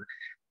put on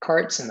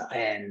carts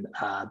and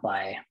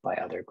by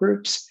other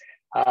groups.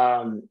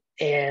 And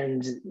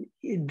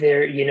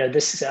there,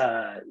 this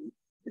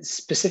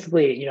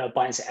specifically,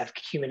 binds to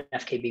human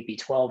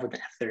FKBP12 with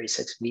an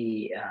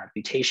F36V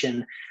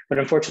mutation, but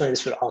unfortunately,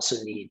 this would also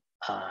need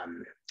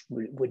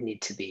would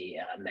need to be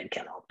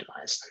medchem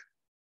optimized.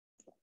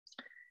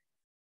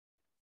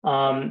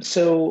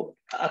 So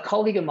a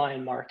colleague of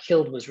mine, Mark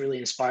Hild, was really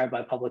inspired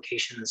by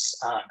publications,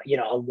 a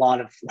lot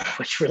of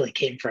which really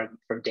came from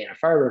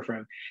Dana-Farber,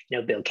 from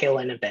Bill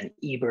Kalin and Ben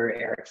Ebert,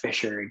 Eric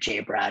Fisher,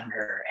 Jay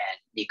Bradner, and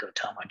Nico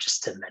Toma,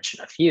 just to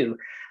mention a few.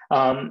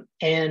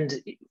 And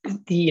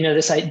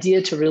this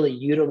idea to really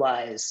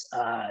utilize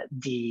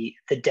the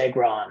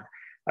degron,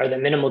 or the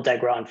minimal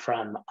degron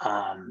from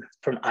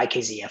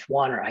IKZF1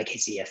 or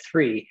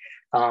IKZF3,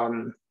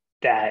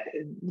 that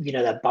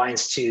that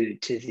binds to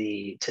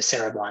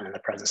cereblon in the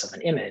presence of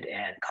an IMiD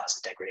and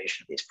causes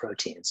degradation of these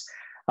proteins.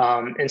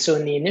 And so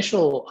in the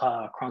initial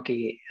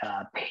Cronky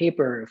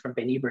paper from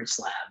Ben Ebert's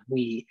lab,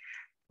 we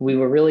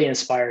were really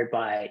inspired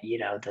by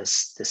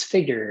this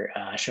figure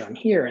shown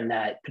here, and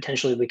that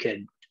potentially we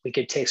could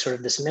take sort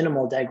of this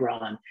minimal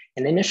degron,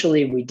 and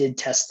initially we did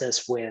test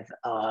this with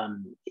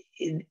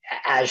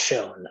as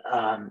shown,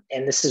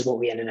 and this is what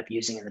we ended up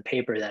using in the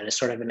paper, that is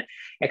sort of an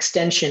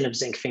extension of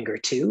zinc finger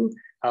 2,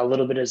 a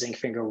little bit of zinc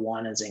finger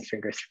 1 and zinc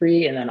finger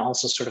 3, and then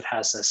also sort of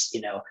has this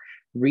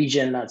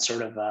region that's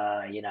sort of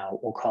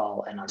we'll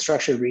call an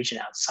unstructured region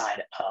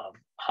outside of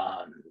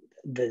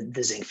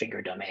the zinc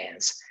finger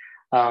domains.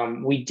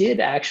 We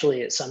did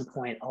actually at some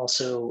point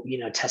also,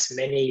 test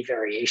many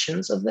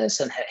variations of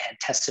this, and had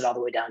tested all the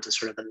way down to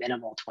sort of the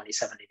minimal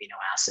 27 amino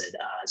acid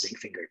zinc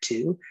finger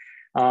 2.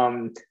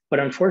 But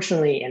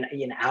unfortunately,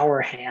 in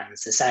our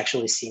hands, this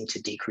actually seemed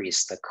to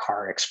decrease the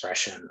CAR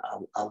expression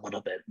a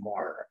little bit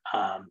more.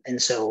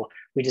 And so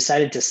we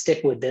decided to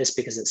stick with this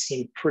because it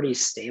seemed pretty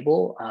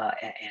stable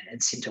and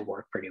it seemed to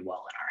work pretty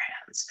well in our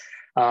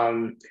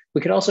hands.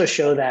 We could also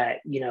show that,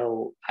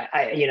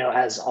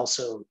 as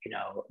also,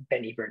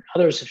 Ben Ebert and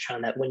others have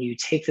shown, that when you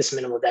take this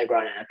minimal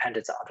degron and append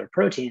it to other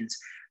proteins,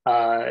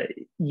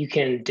 you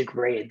can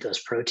degrade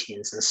those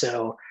proteins. And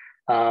so,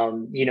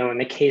 in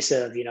the case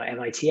of,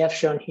 MITF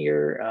shown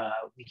here,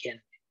 we can,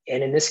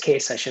 and in this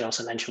case, I should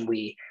also mention,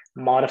 we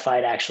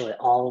modified actually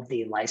all of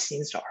the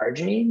lysines to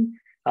arginine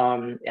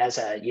as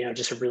a,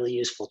 just a really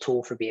useful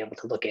tool for being able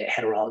to look at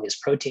heterologous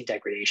protein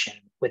degradation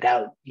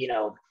without,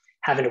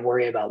 having to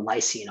worry about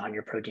lysine on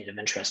your protein of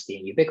interest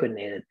being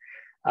ubiquitinated,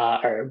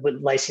 or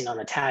with lysine on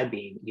the tag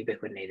being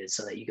ubiquitinated,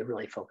 so that you can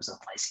really focus on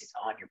lysines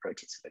on your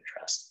proteins of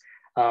interest.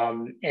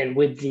 And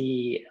with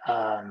the,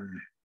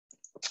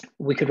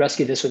 we could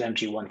rescue this with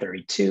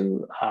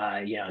MG132.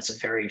 It's a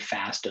very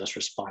fast dose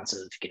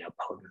responsive,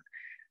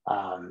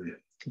 potent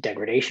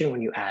degradation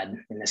when you add,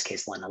 in this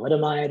case,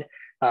 lenalidomide.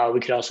 We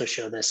could also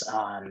show this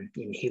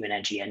in human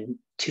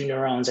NGN2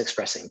 neurons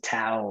expressing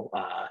tau,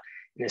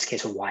 in this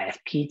case, a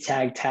YFP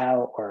tag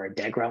tau or a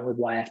degron with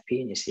YFP,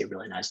 and you see a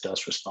really nice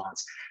dose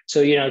response.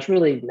 So, it's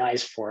really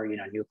nice for,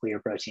 nuclear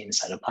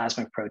proteins,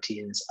 cytoplasmic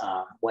proteins,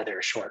 whether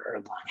a short or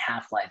long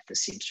half-life,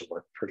 this seems to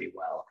work pretty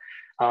well.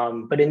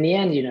 But in the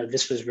end,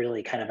 this was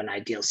really kind of an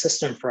ideal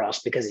system for us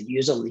because it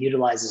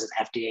utilizes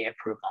an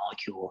FDA-approved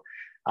molecule,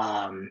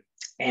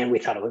 and we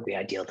thought it would be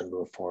ideal to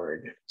move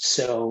forward.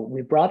 So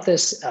we brought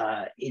this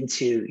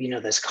into,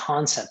 this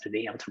concept of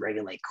being able to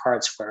regulate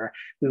CARTs, where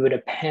we would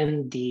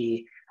append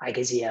the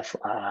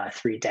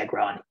IKZF3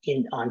 degron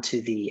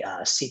onto the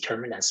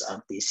C-terminus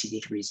of the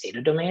CD3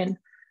 zeta domain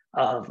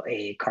of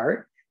a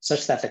CART,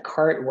 such that the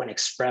CART, when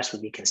expressed,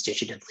 would be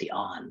constitutively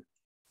on.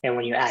 And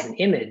when you add an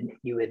IMiD,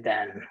 you would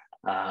then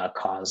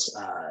cause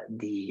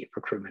the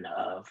recruitment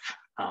of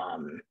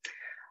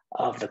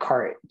the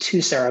CART to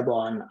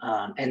cereblon,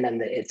 and then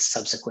its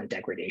subsequent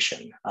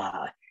degradation,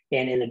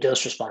 and in a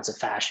dose-responsive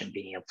fashion,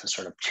 being able to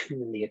sort of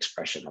tune the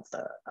expression of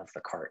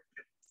the CART.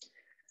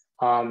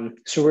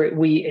 So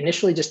we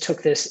initially just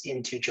took this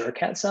into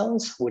Jurkat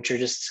cells, which are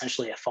just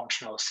essentially a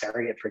functional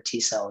surrogate for T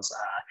cells,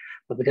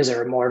 but because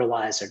they're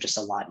immortalized, they're just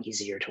a lot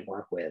easier to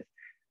work with.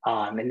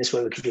 And this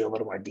way we could do a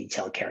little more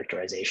detailed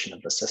characterization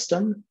of the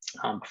system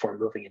before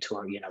moving into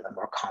the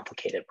more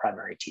complicated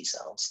primary T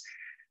cells.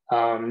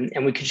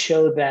 And we could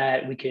show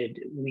that we could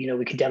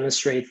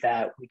demonstrate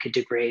that we could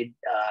degrade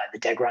the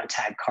degron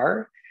tag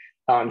CAR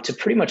to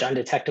pretty much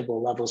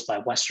undetectable levels by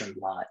Western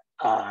blot.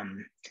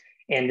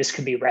 And this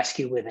could be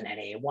rescued with an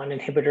NA1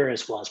 inhibitor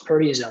as well as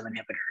proteasome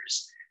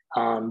inhibitors.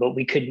 But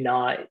we could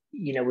not,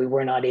 we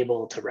were not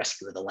able to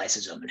rescue with a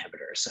lysosome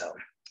inhibitor. So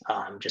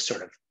just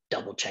sort of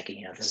double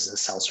checking, this is a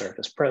cell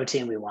surface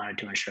protein. We wanted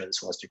to ensure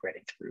this was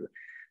degrading through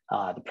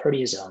the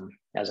proteasome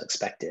as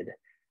expected.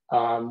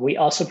 We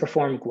also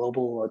performed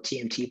global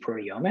TMT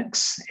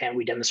proteomics, and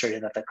we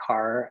demonstrated that the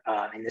CAR,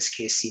 in this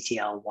case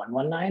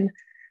CTL119,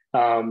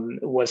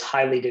 was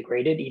highly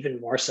degraded, even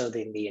more so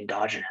than the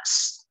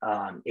endogenous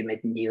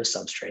IMiD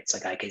Neo-Substrates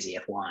like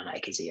IKZF1,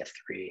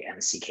 IKZF3, and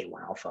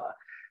CK1 alpha.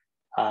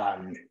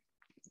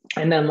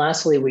 And then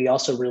lastly, we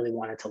also really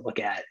wanted to look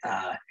at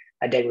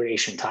a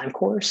degradation time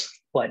course,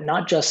 but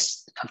not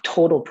just of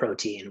total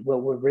protein.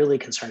 What we're really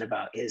concerned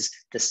about is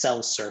the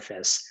cell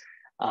surface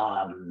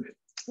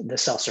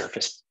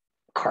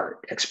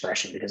CART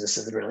expression, because this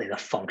is really the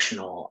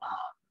functional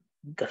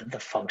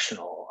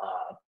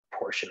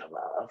portion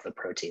of the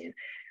protein.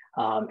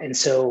 And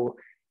so,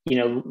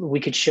 we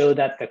could show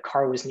that the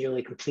CAR was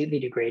nearly completely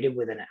degraded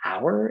within an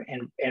hour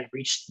and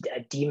reached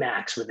a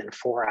Dmax within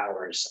 4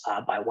 hours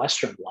by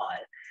Western blot.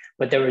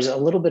 But there was a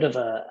little bit of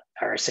a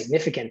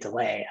significant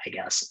delay, I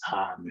guess,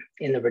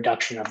 in the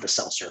reduction of the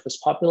cell surface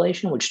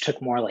population, which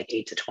took more like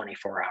 8 to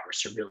 24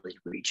 hours to really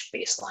reach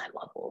baseline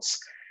levels.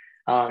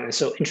 And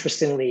so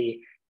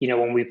interestingly,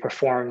 when we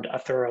performed a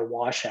thorough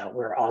washout,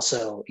 we're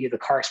also, the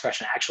CAR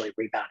expression actually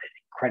rebounded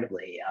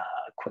incredibly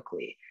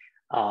quickly,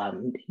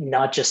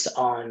 not just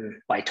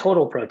by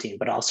total protein,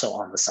 but also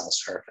on the cell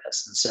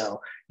surface. And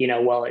so,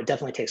 while it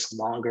definitely takes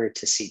longer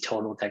to see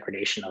total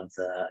degradation of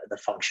the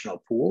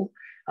functional pool,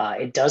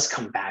 it does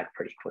come back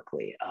pretty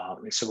quickly.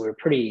 And so we're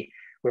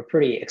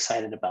pretty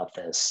excited about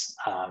this.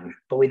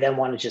 But we then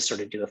want to just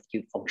sort of do a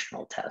few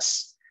functional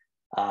tests.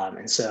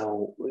 And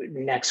so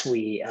next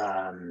we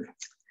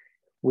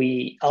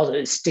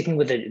also, sticking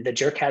with the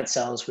Jurkat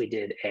cells, we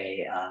did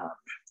a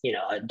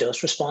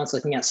dose response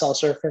looking at cell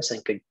surface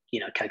and could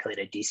calculate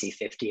a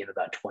DC50 of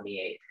about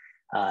 28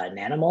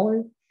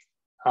 nanomolar.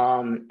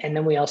 And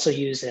then we also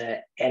use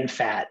a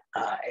NFAT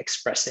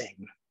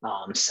expressing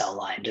cell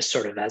line, just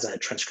sort of as a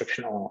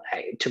transcriptional,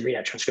 to read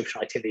out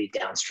transcriptional activity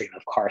downstream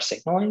of CAR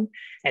signaling.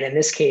 And in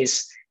this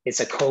case, it's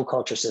a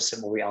co-culture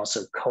system where we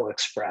also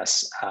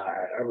co-express,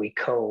 or we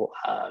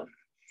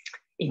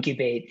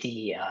incubate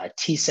the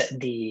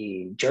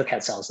the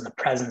Jurkat cells in the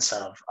presence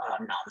of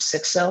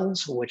NOM6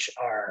 cells, which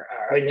are,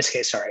 or in this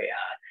case,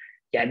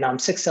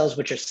 NOM6 cells,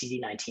 which are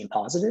CD19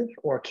 positive,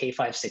 or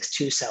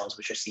K562 cells,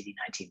 which are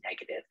CD19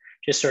 negative,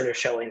 just sort of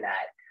showing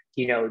that,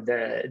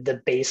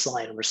 the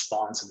baseline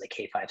response of the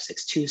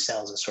K562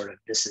 cells is sort of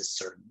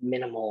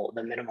minimal,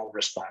 the minimal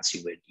response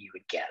you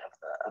would get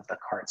of the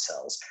CART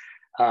cells.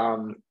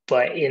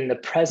 But in the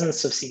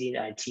presence of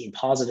CD19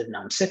 positive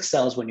NOM6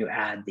 cells, when you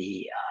add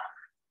the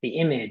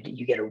IMiD,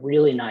 you get a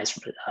really nice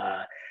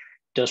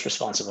dose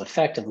responsive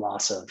effect of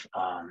loss of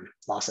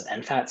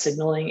NFAT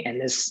signaling.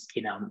 And this,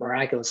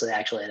 miraculously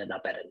actually ended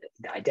up at an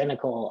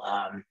identical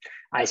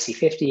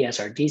IC50 as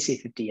our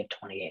DC50 of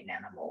 28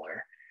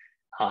 nanomolar.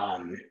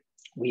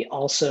 We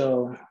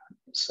also,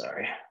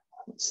 sorry,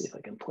 let's see if I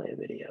can play a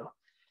video.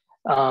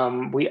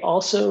 We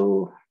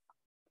also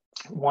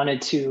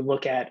wanted to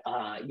look at,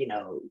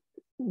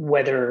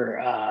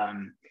 whether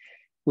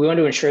we want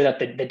to ensure that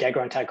the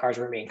degron tag CARs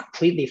remain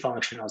completely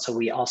functional. So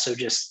we also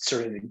just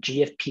sort of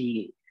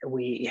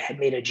we had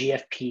made a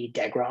GFP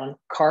degron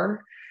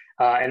CAR,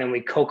 and then we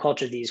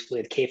co-cultured these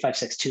with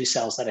K562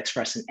 cells that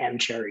express an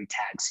M-cherry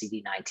tag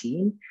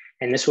CD19.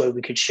 And this way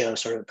we could show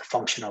sort of the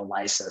functional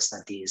lysis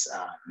that these,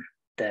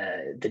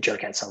 the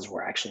Jurkat cells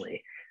were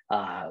actually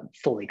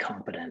fully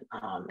competent.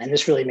 And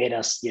this really made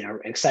us,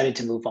 excited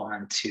to move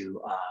on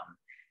to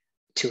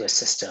a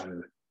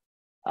system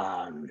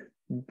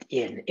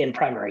in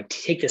primary,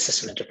 take the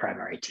system into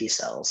primary T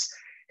cells.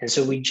 And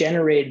so we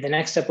the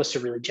next step was to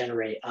really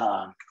generate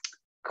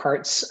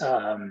CARTs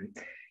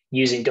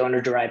using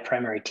donor-derived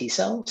primary T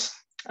cells.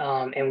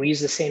 And we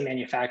use the same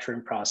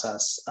manufacturing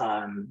process,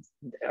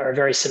 or a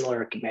very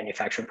similar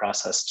manufacturing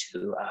process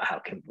to how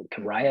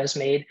Kymriah is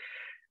made.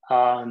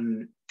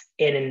 And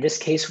in this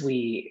case,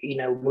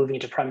 moving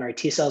into primary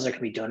T cells, there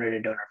can be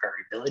donor-to-donor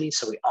variability.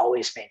 So we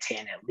always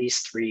maintain at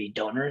least 3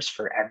 donors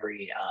for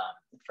every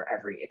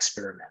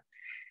experiment.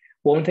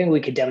 One thing we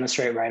could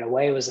demonstrate right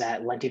away was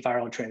that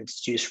lentiviral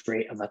transduce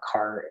rate of the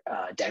CAR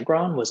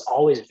degron was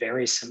always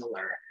very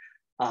similar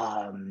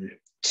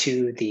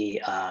to the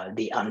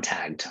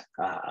untagged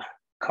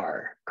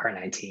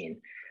CAR19.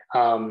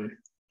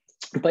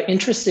 But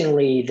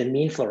interestingly, the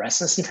mean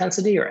fluorescence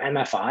intensity, or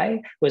MFI,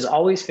 was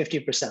always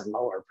 50%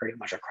 lower pretty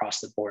much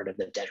across the board of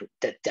the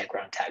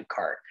degron tag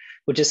CAR,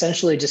 which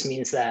essentially just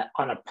means that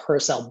on a per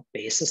cell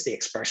basis, the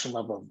expression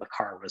level of the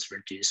CAR was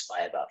reduced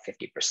by about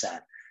 50%,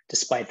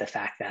 despite the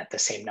fact that the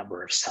same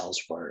number of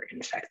cells were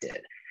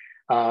infected.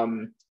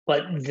 But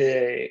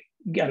I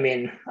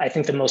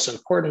think the most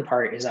important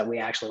part is that we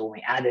actually, when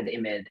we added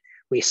IMiD,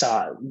 we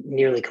saw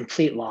nearly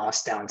complete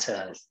loss down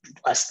to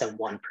less than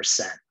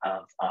 1%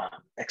 of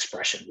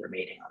expression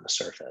remaining on the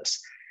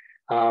surface.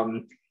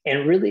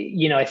 And really,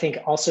 you know, I think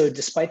also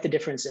despite the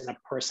difference in the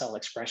per cell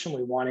expression,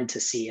 we wanted to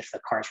see if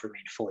the CARs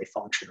remained fully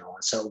functional.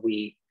 And so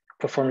we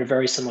performed a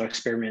very similar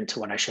experiment to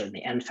what I showed in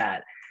the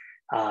NFAT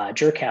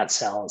Jurkat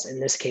cells, in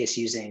this case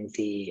using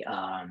the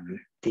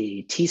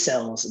T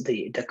cells,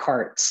 the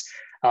CARTs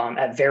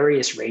at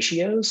various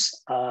ratios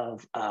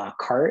of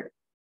CART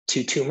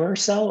to tumor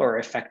cell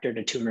or effector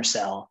to tumor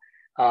cell,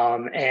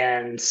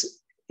 and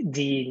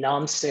the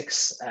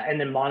NOM6, and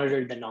then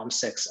monitored the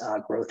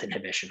NOM6 growth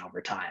inhibition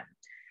over time.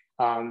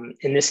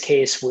 In this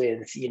case,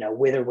 with, you know,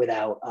 with or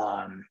without,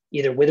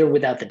 either with or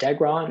without the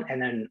degron,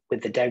 and then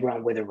with the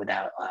degron with or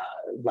without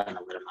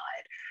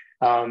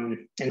lenalidomide.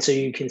 And so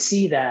you can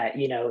see that,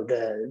 you know,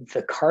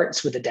 the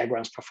CARTs with the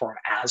degrons perform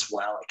as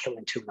well at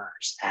killing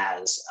tumors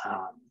as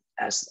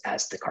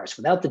the CARTs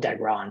without the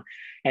degron.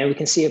 And we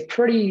can see a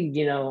pretty,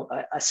 you know,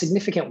 a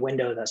significant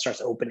window that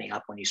starts opening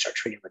up when you start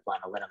treating with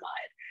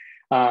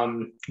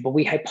lenalidomide. But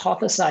we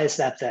hypothesized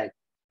that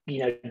you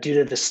know, due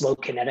to the slow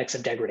kinetics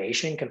of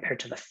degradation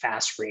compared to the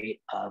fast rate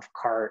of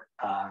CART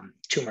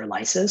tumor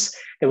lysis,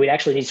 that we'd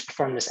actually need to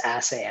perform this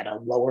assay at a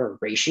lower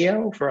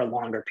ratio for a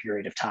longer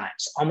period of time,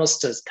 so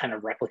almost to kind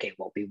of replicate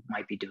what we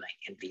might be doing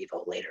in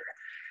vivo later.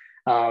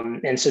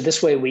 And so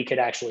this way we could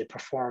actually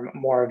perform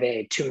more of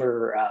a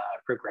tumor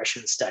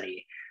regression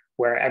study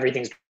where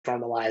everything's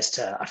normalized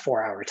to a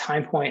 4-hour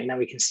time point, and then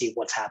we can see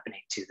what's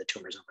happening to the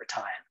tumors over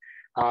time.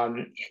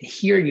 And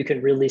here you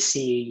can really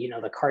see, you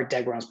know, the CART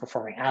degrons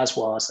performing as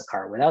well as the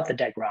CART without the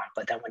degron,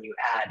 but then when you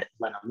add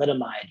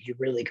lenalidomide, you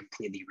really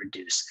completely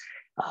reduce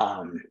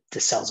the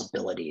cell's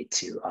ability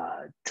to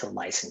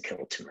lyse and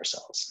kill tumor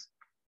cells.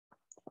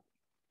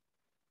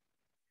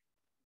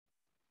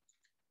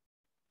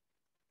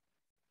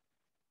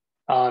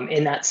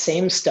 In that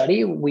same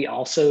study, we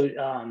also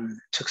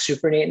took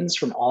supernatants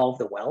from all of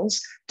the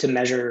wells to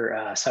measure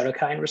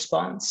cytokine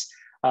response.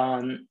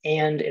 And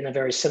in a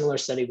very similar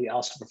study, we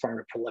also performed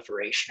a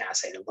proliferation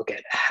assay to look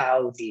at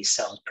how these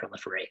cells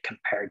proliferate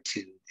compared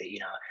to the, you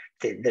know,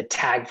 the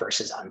tag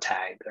versus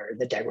untagged, or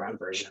the degron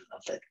version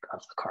of the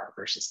CAR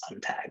versus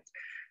untagged.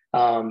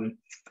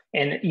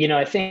 And, you know,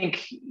 I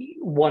think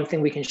one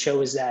thing we can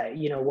show is that,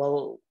 you know,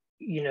 well,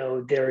 you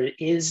know, there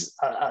is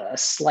a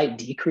slight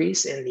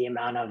decrease in the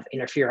amount of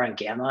interferon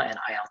gamma and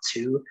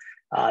IL-2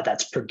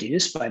 that's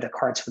produced by the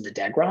CARTs with the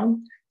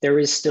degron. There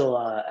is still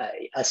a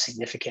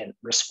significant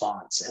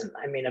response. And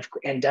I mean,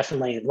 and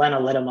definitely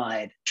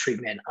lenalidomide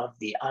treatment of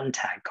the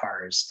untagged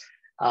CARs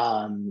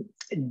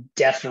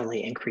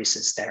definitely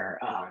increases their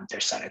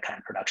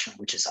cytokine production,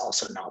 which is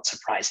also not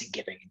surprising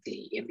given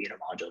the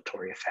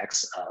immunomodulatory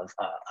effects of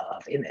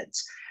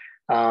IMiDs.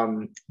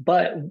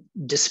 But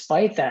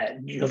despite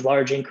that, you know,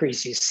 large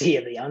increase you see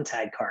in the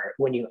untagged CART,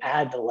 when you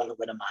add the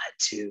lenalidomide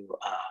to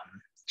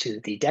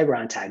the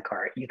degron tag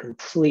CART, you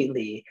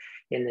completely,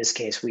 in this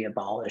case, we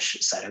abolish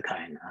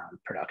cytokine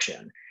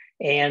production.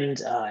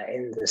 And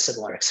in the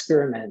similar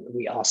experiment,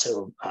 we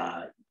also,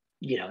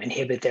 you know,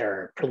 inhibit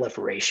their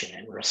proliferation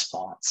in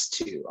response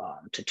to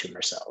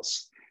tumor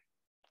cells.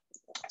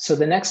 So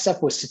the next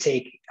step was to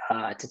take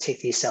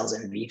these cells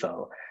in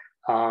vivo,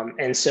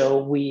 and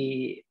so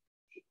we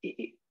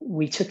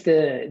took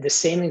the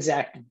same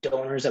exact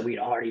donors that we'd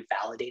already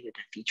validated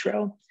in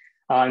vitro,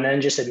 and then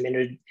just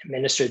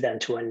administered them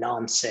to a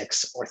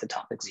NOM6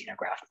 orthotopic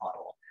xenograft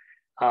model.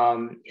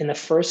 In the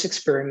first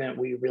experiment,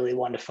 we really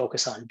wanted to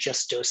focus on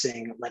just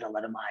dosing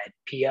lenalidomide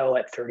PO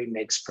at 30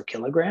 mg per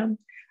kilogram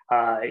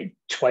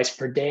twice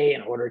per day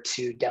in order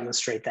to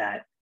demonstrate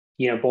that,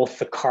 you know, both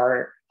the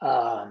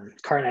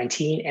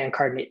CAR19 and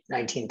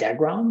CAR19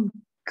 degron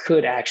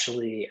could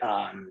actually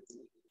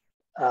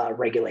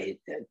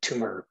regulate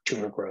tumor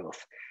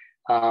growth.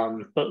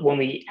 But when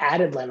we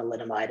added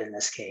lenalidomide in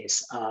this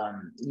case,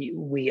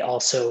 we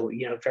also,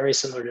 you know, very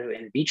similar to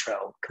in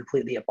vitro,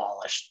 completely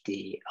abolished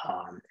the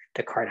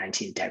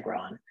CAR19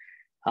 degron,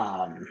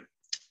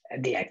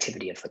 the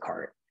activity of the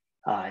CART.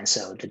 And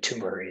so the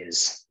tumor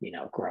is, you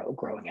know,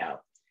 growing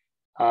out.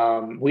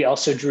 We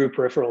also drew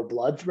peripheral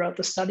blood throughout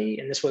the study.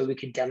 And this way we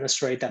could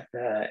demonstrate that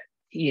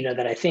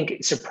that I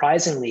think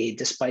surprisingly,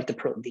 despite the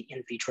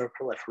in vitro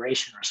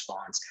proliferation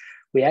response,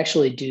 we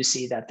actually do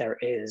see that there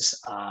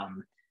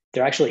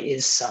actually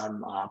is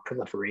some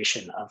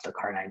proliferation of the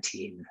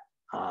CAR19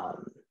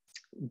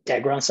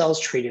 degron cells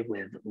treated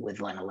with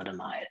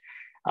lenalidomide,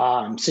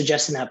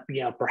 suggesting that,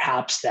 you know,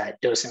 perhaps that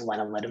dosing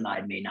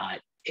lenalidomide may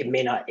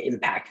not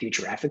impact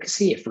future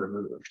efficacy if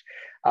removed.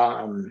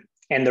 And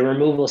the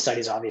removal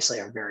studies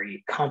obviously are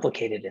very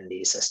complicated in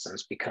these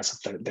systems because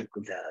of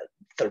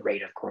the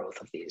rate of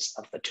growth of the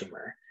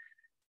tumor.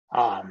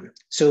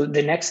 So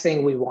the next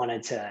thing we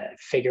wanted to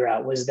figure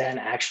out was then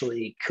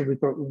actually,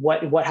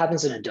 what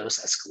happens in a dose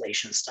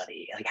escalation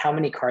study? Like how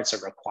many CARTs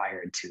are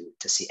required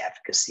to see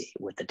efficacy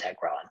with the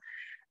degron?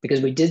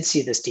 Because we did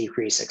see this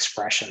decreased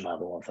expression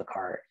level of the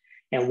CART.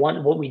 And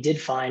what we did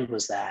find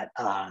was that,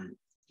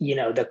 you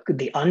know,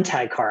 the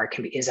untagged CART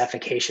is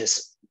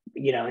efficacious.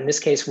 You know, in this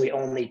case, we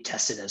only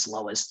tested as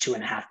low as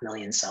 2.5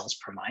 million cells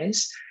per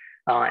mice.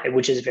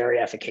 which is very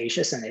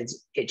efficacious, and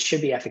it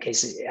should be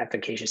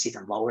efficacious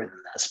even lower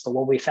than this. But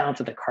what we found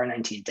for the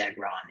CAR19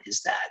 degron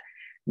is that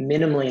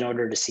minimally, in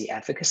order to see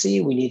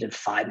efficacy, we needed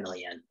 5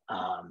 million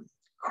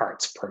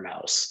CARTs per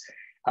mouse.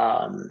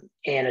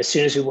 And as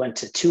soon as we went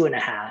to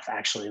 2.5,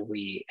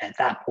 actually, at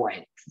that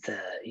point,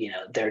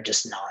 they're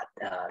just not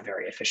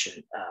very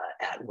efficient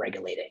at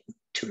regulating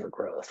tumor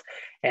growth.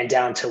 And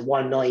down to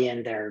 1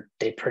 million,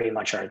 they pretty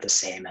much are the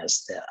same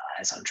as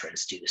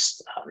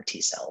untransduced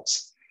T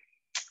cells.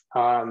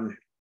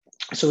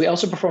 So we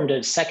also performed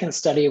a second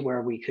study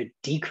where we could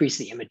decrease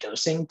the IMiD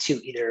dosing to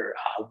either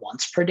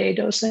once per day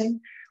dosing,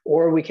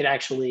 or we could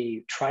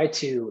actually try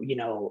to,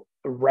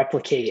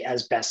 replicate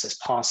as best as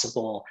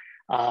possible,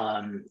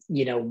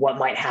 what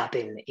might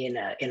happen in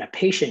a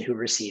patient who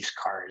receives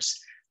CARs,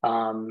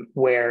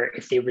 where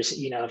if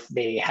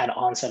they had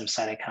onset of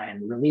cytokine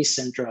release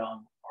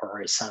syndrome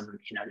or some,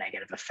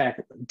 negative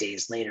effect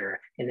days later.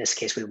 In this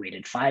case, we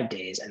waited 5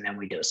 days and then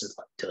we dosed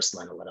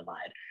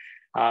lenalidomide.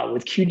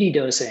 With QD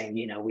dosing,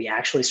 we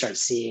actually start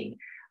seeing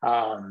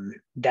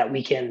that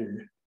we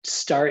can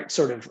start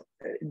sort of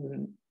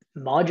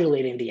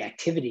modulating the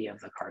activity of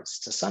the CARs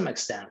to some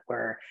extent,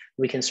 where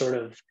we can sort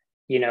of,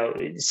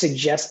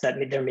 suggest that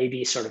there may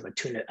be sort of a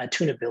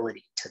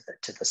tunability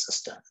to the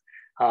system.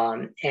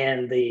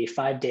 And the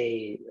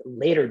 5-day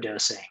later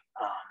dosing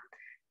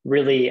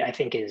really, I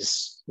think,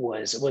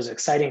 was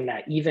exciting,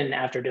 that even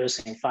after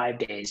dosing 5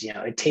 days,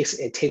 it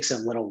takes a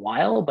little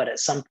while, but at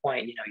some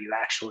point, you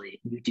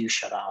do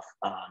shut off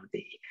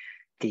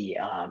the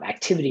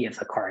activity of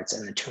the CARs,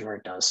 and the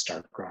tumor does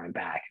start growing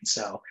back. And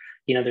so,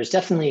 there's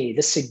definitely,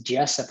 this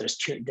suggests that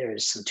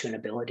there's some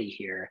tunability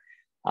here.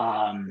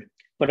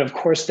 But of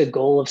course, the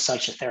goal of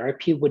such a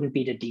therapy wouldn't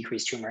be to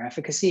decrease tumor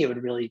efficacy. It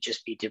would really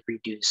just be to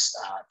reduce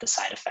the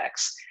side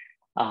effects.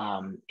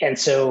 And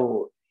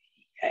so,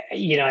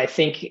 I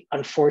think,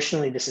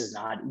 unfortunately, this is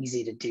not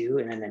easy to do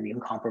in an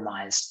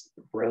immune-compromised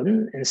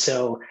rodent. And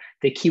so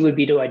the key would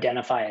be to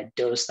identify a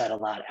dose that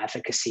allowed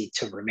efficacy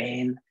to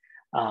remain,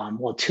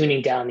 while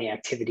tuning down the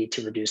activity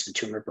to reduce the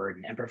tumor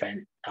burden and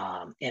prevent,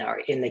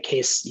 in the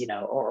case,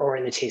 or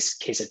in the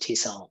case of T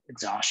cell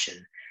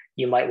exhaustion,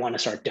 you might want to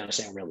start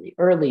dosing really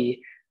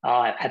early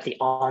at the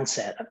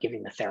onset of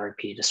giving the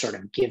therapy, to sort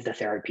of give the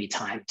therapy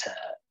time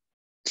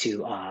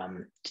to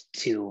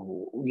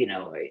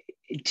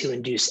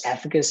induce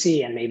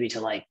efficacy, and maybe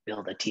to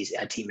build a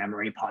T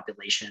memory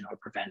population or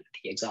prevent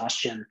the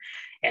exhaustion,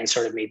 and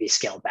sort of maybe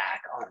scale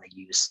back on the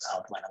use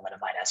of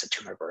lenalidomide as the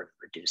tumor burden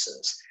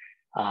reduces.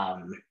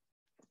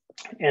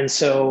 And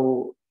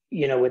so,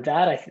 with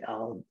that,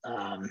 I'll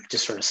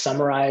just sort of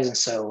summarize. And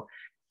so,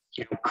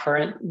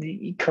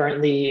 currently,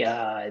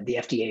 the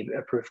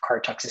FDA-approved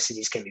CAR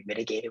toxicities can be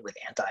mitigated with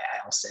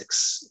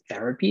anti-IL-6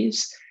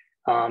 therapies.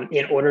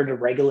 In order to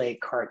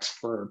regulate CARs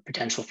for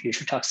potential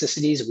future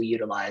toxicities, we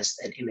utilized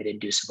an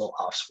IMiD-inducible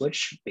off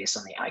switch based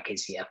on the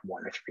IKZF1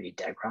 or 3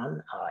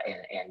 degron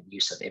and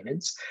use of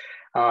IMiDs.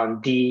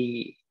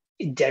 The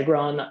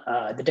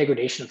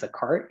degradation of the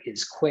CAR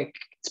is quick,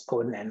 it's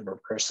potent and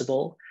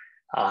reversible,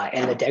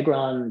 and the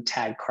degron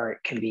tag CAR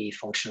can be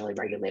functionally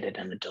regulated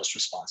in a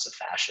dose-responsive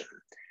fashion.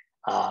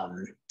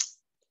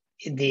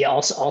 The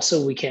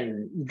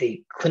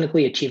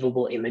clinically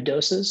achievable IMiD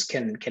doses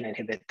can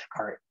inhibit the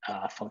CAR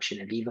function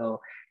in vivo,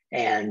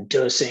 and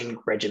dosing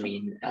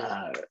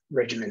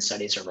regimen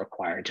studies are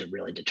required to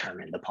really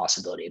determine the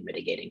possibility of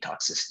mitigating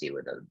toxicity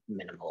with a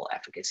minimal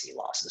efficacy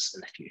losses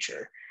in the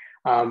future.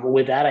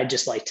 With that, I'd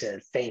just like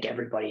to thank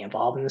everybody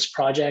involved in this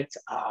project.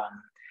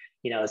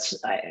 It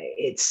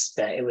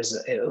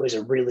was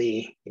a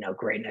really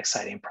great and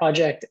exciting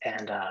project,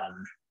 and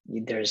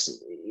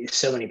there's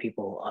so many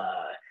people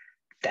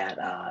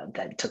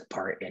that took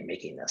part in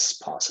making this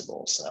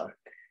possible. So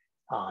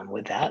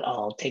with that,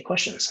 I'll take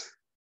questions.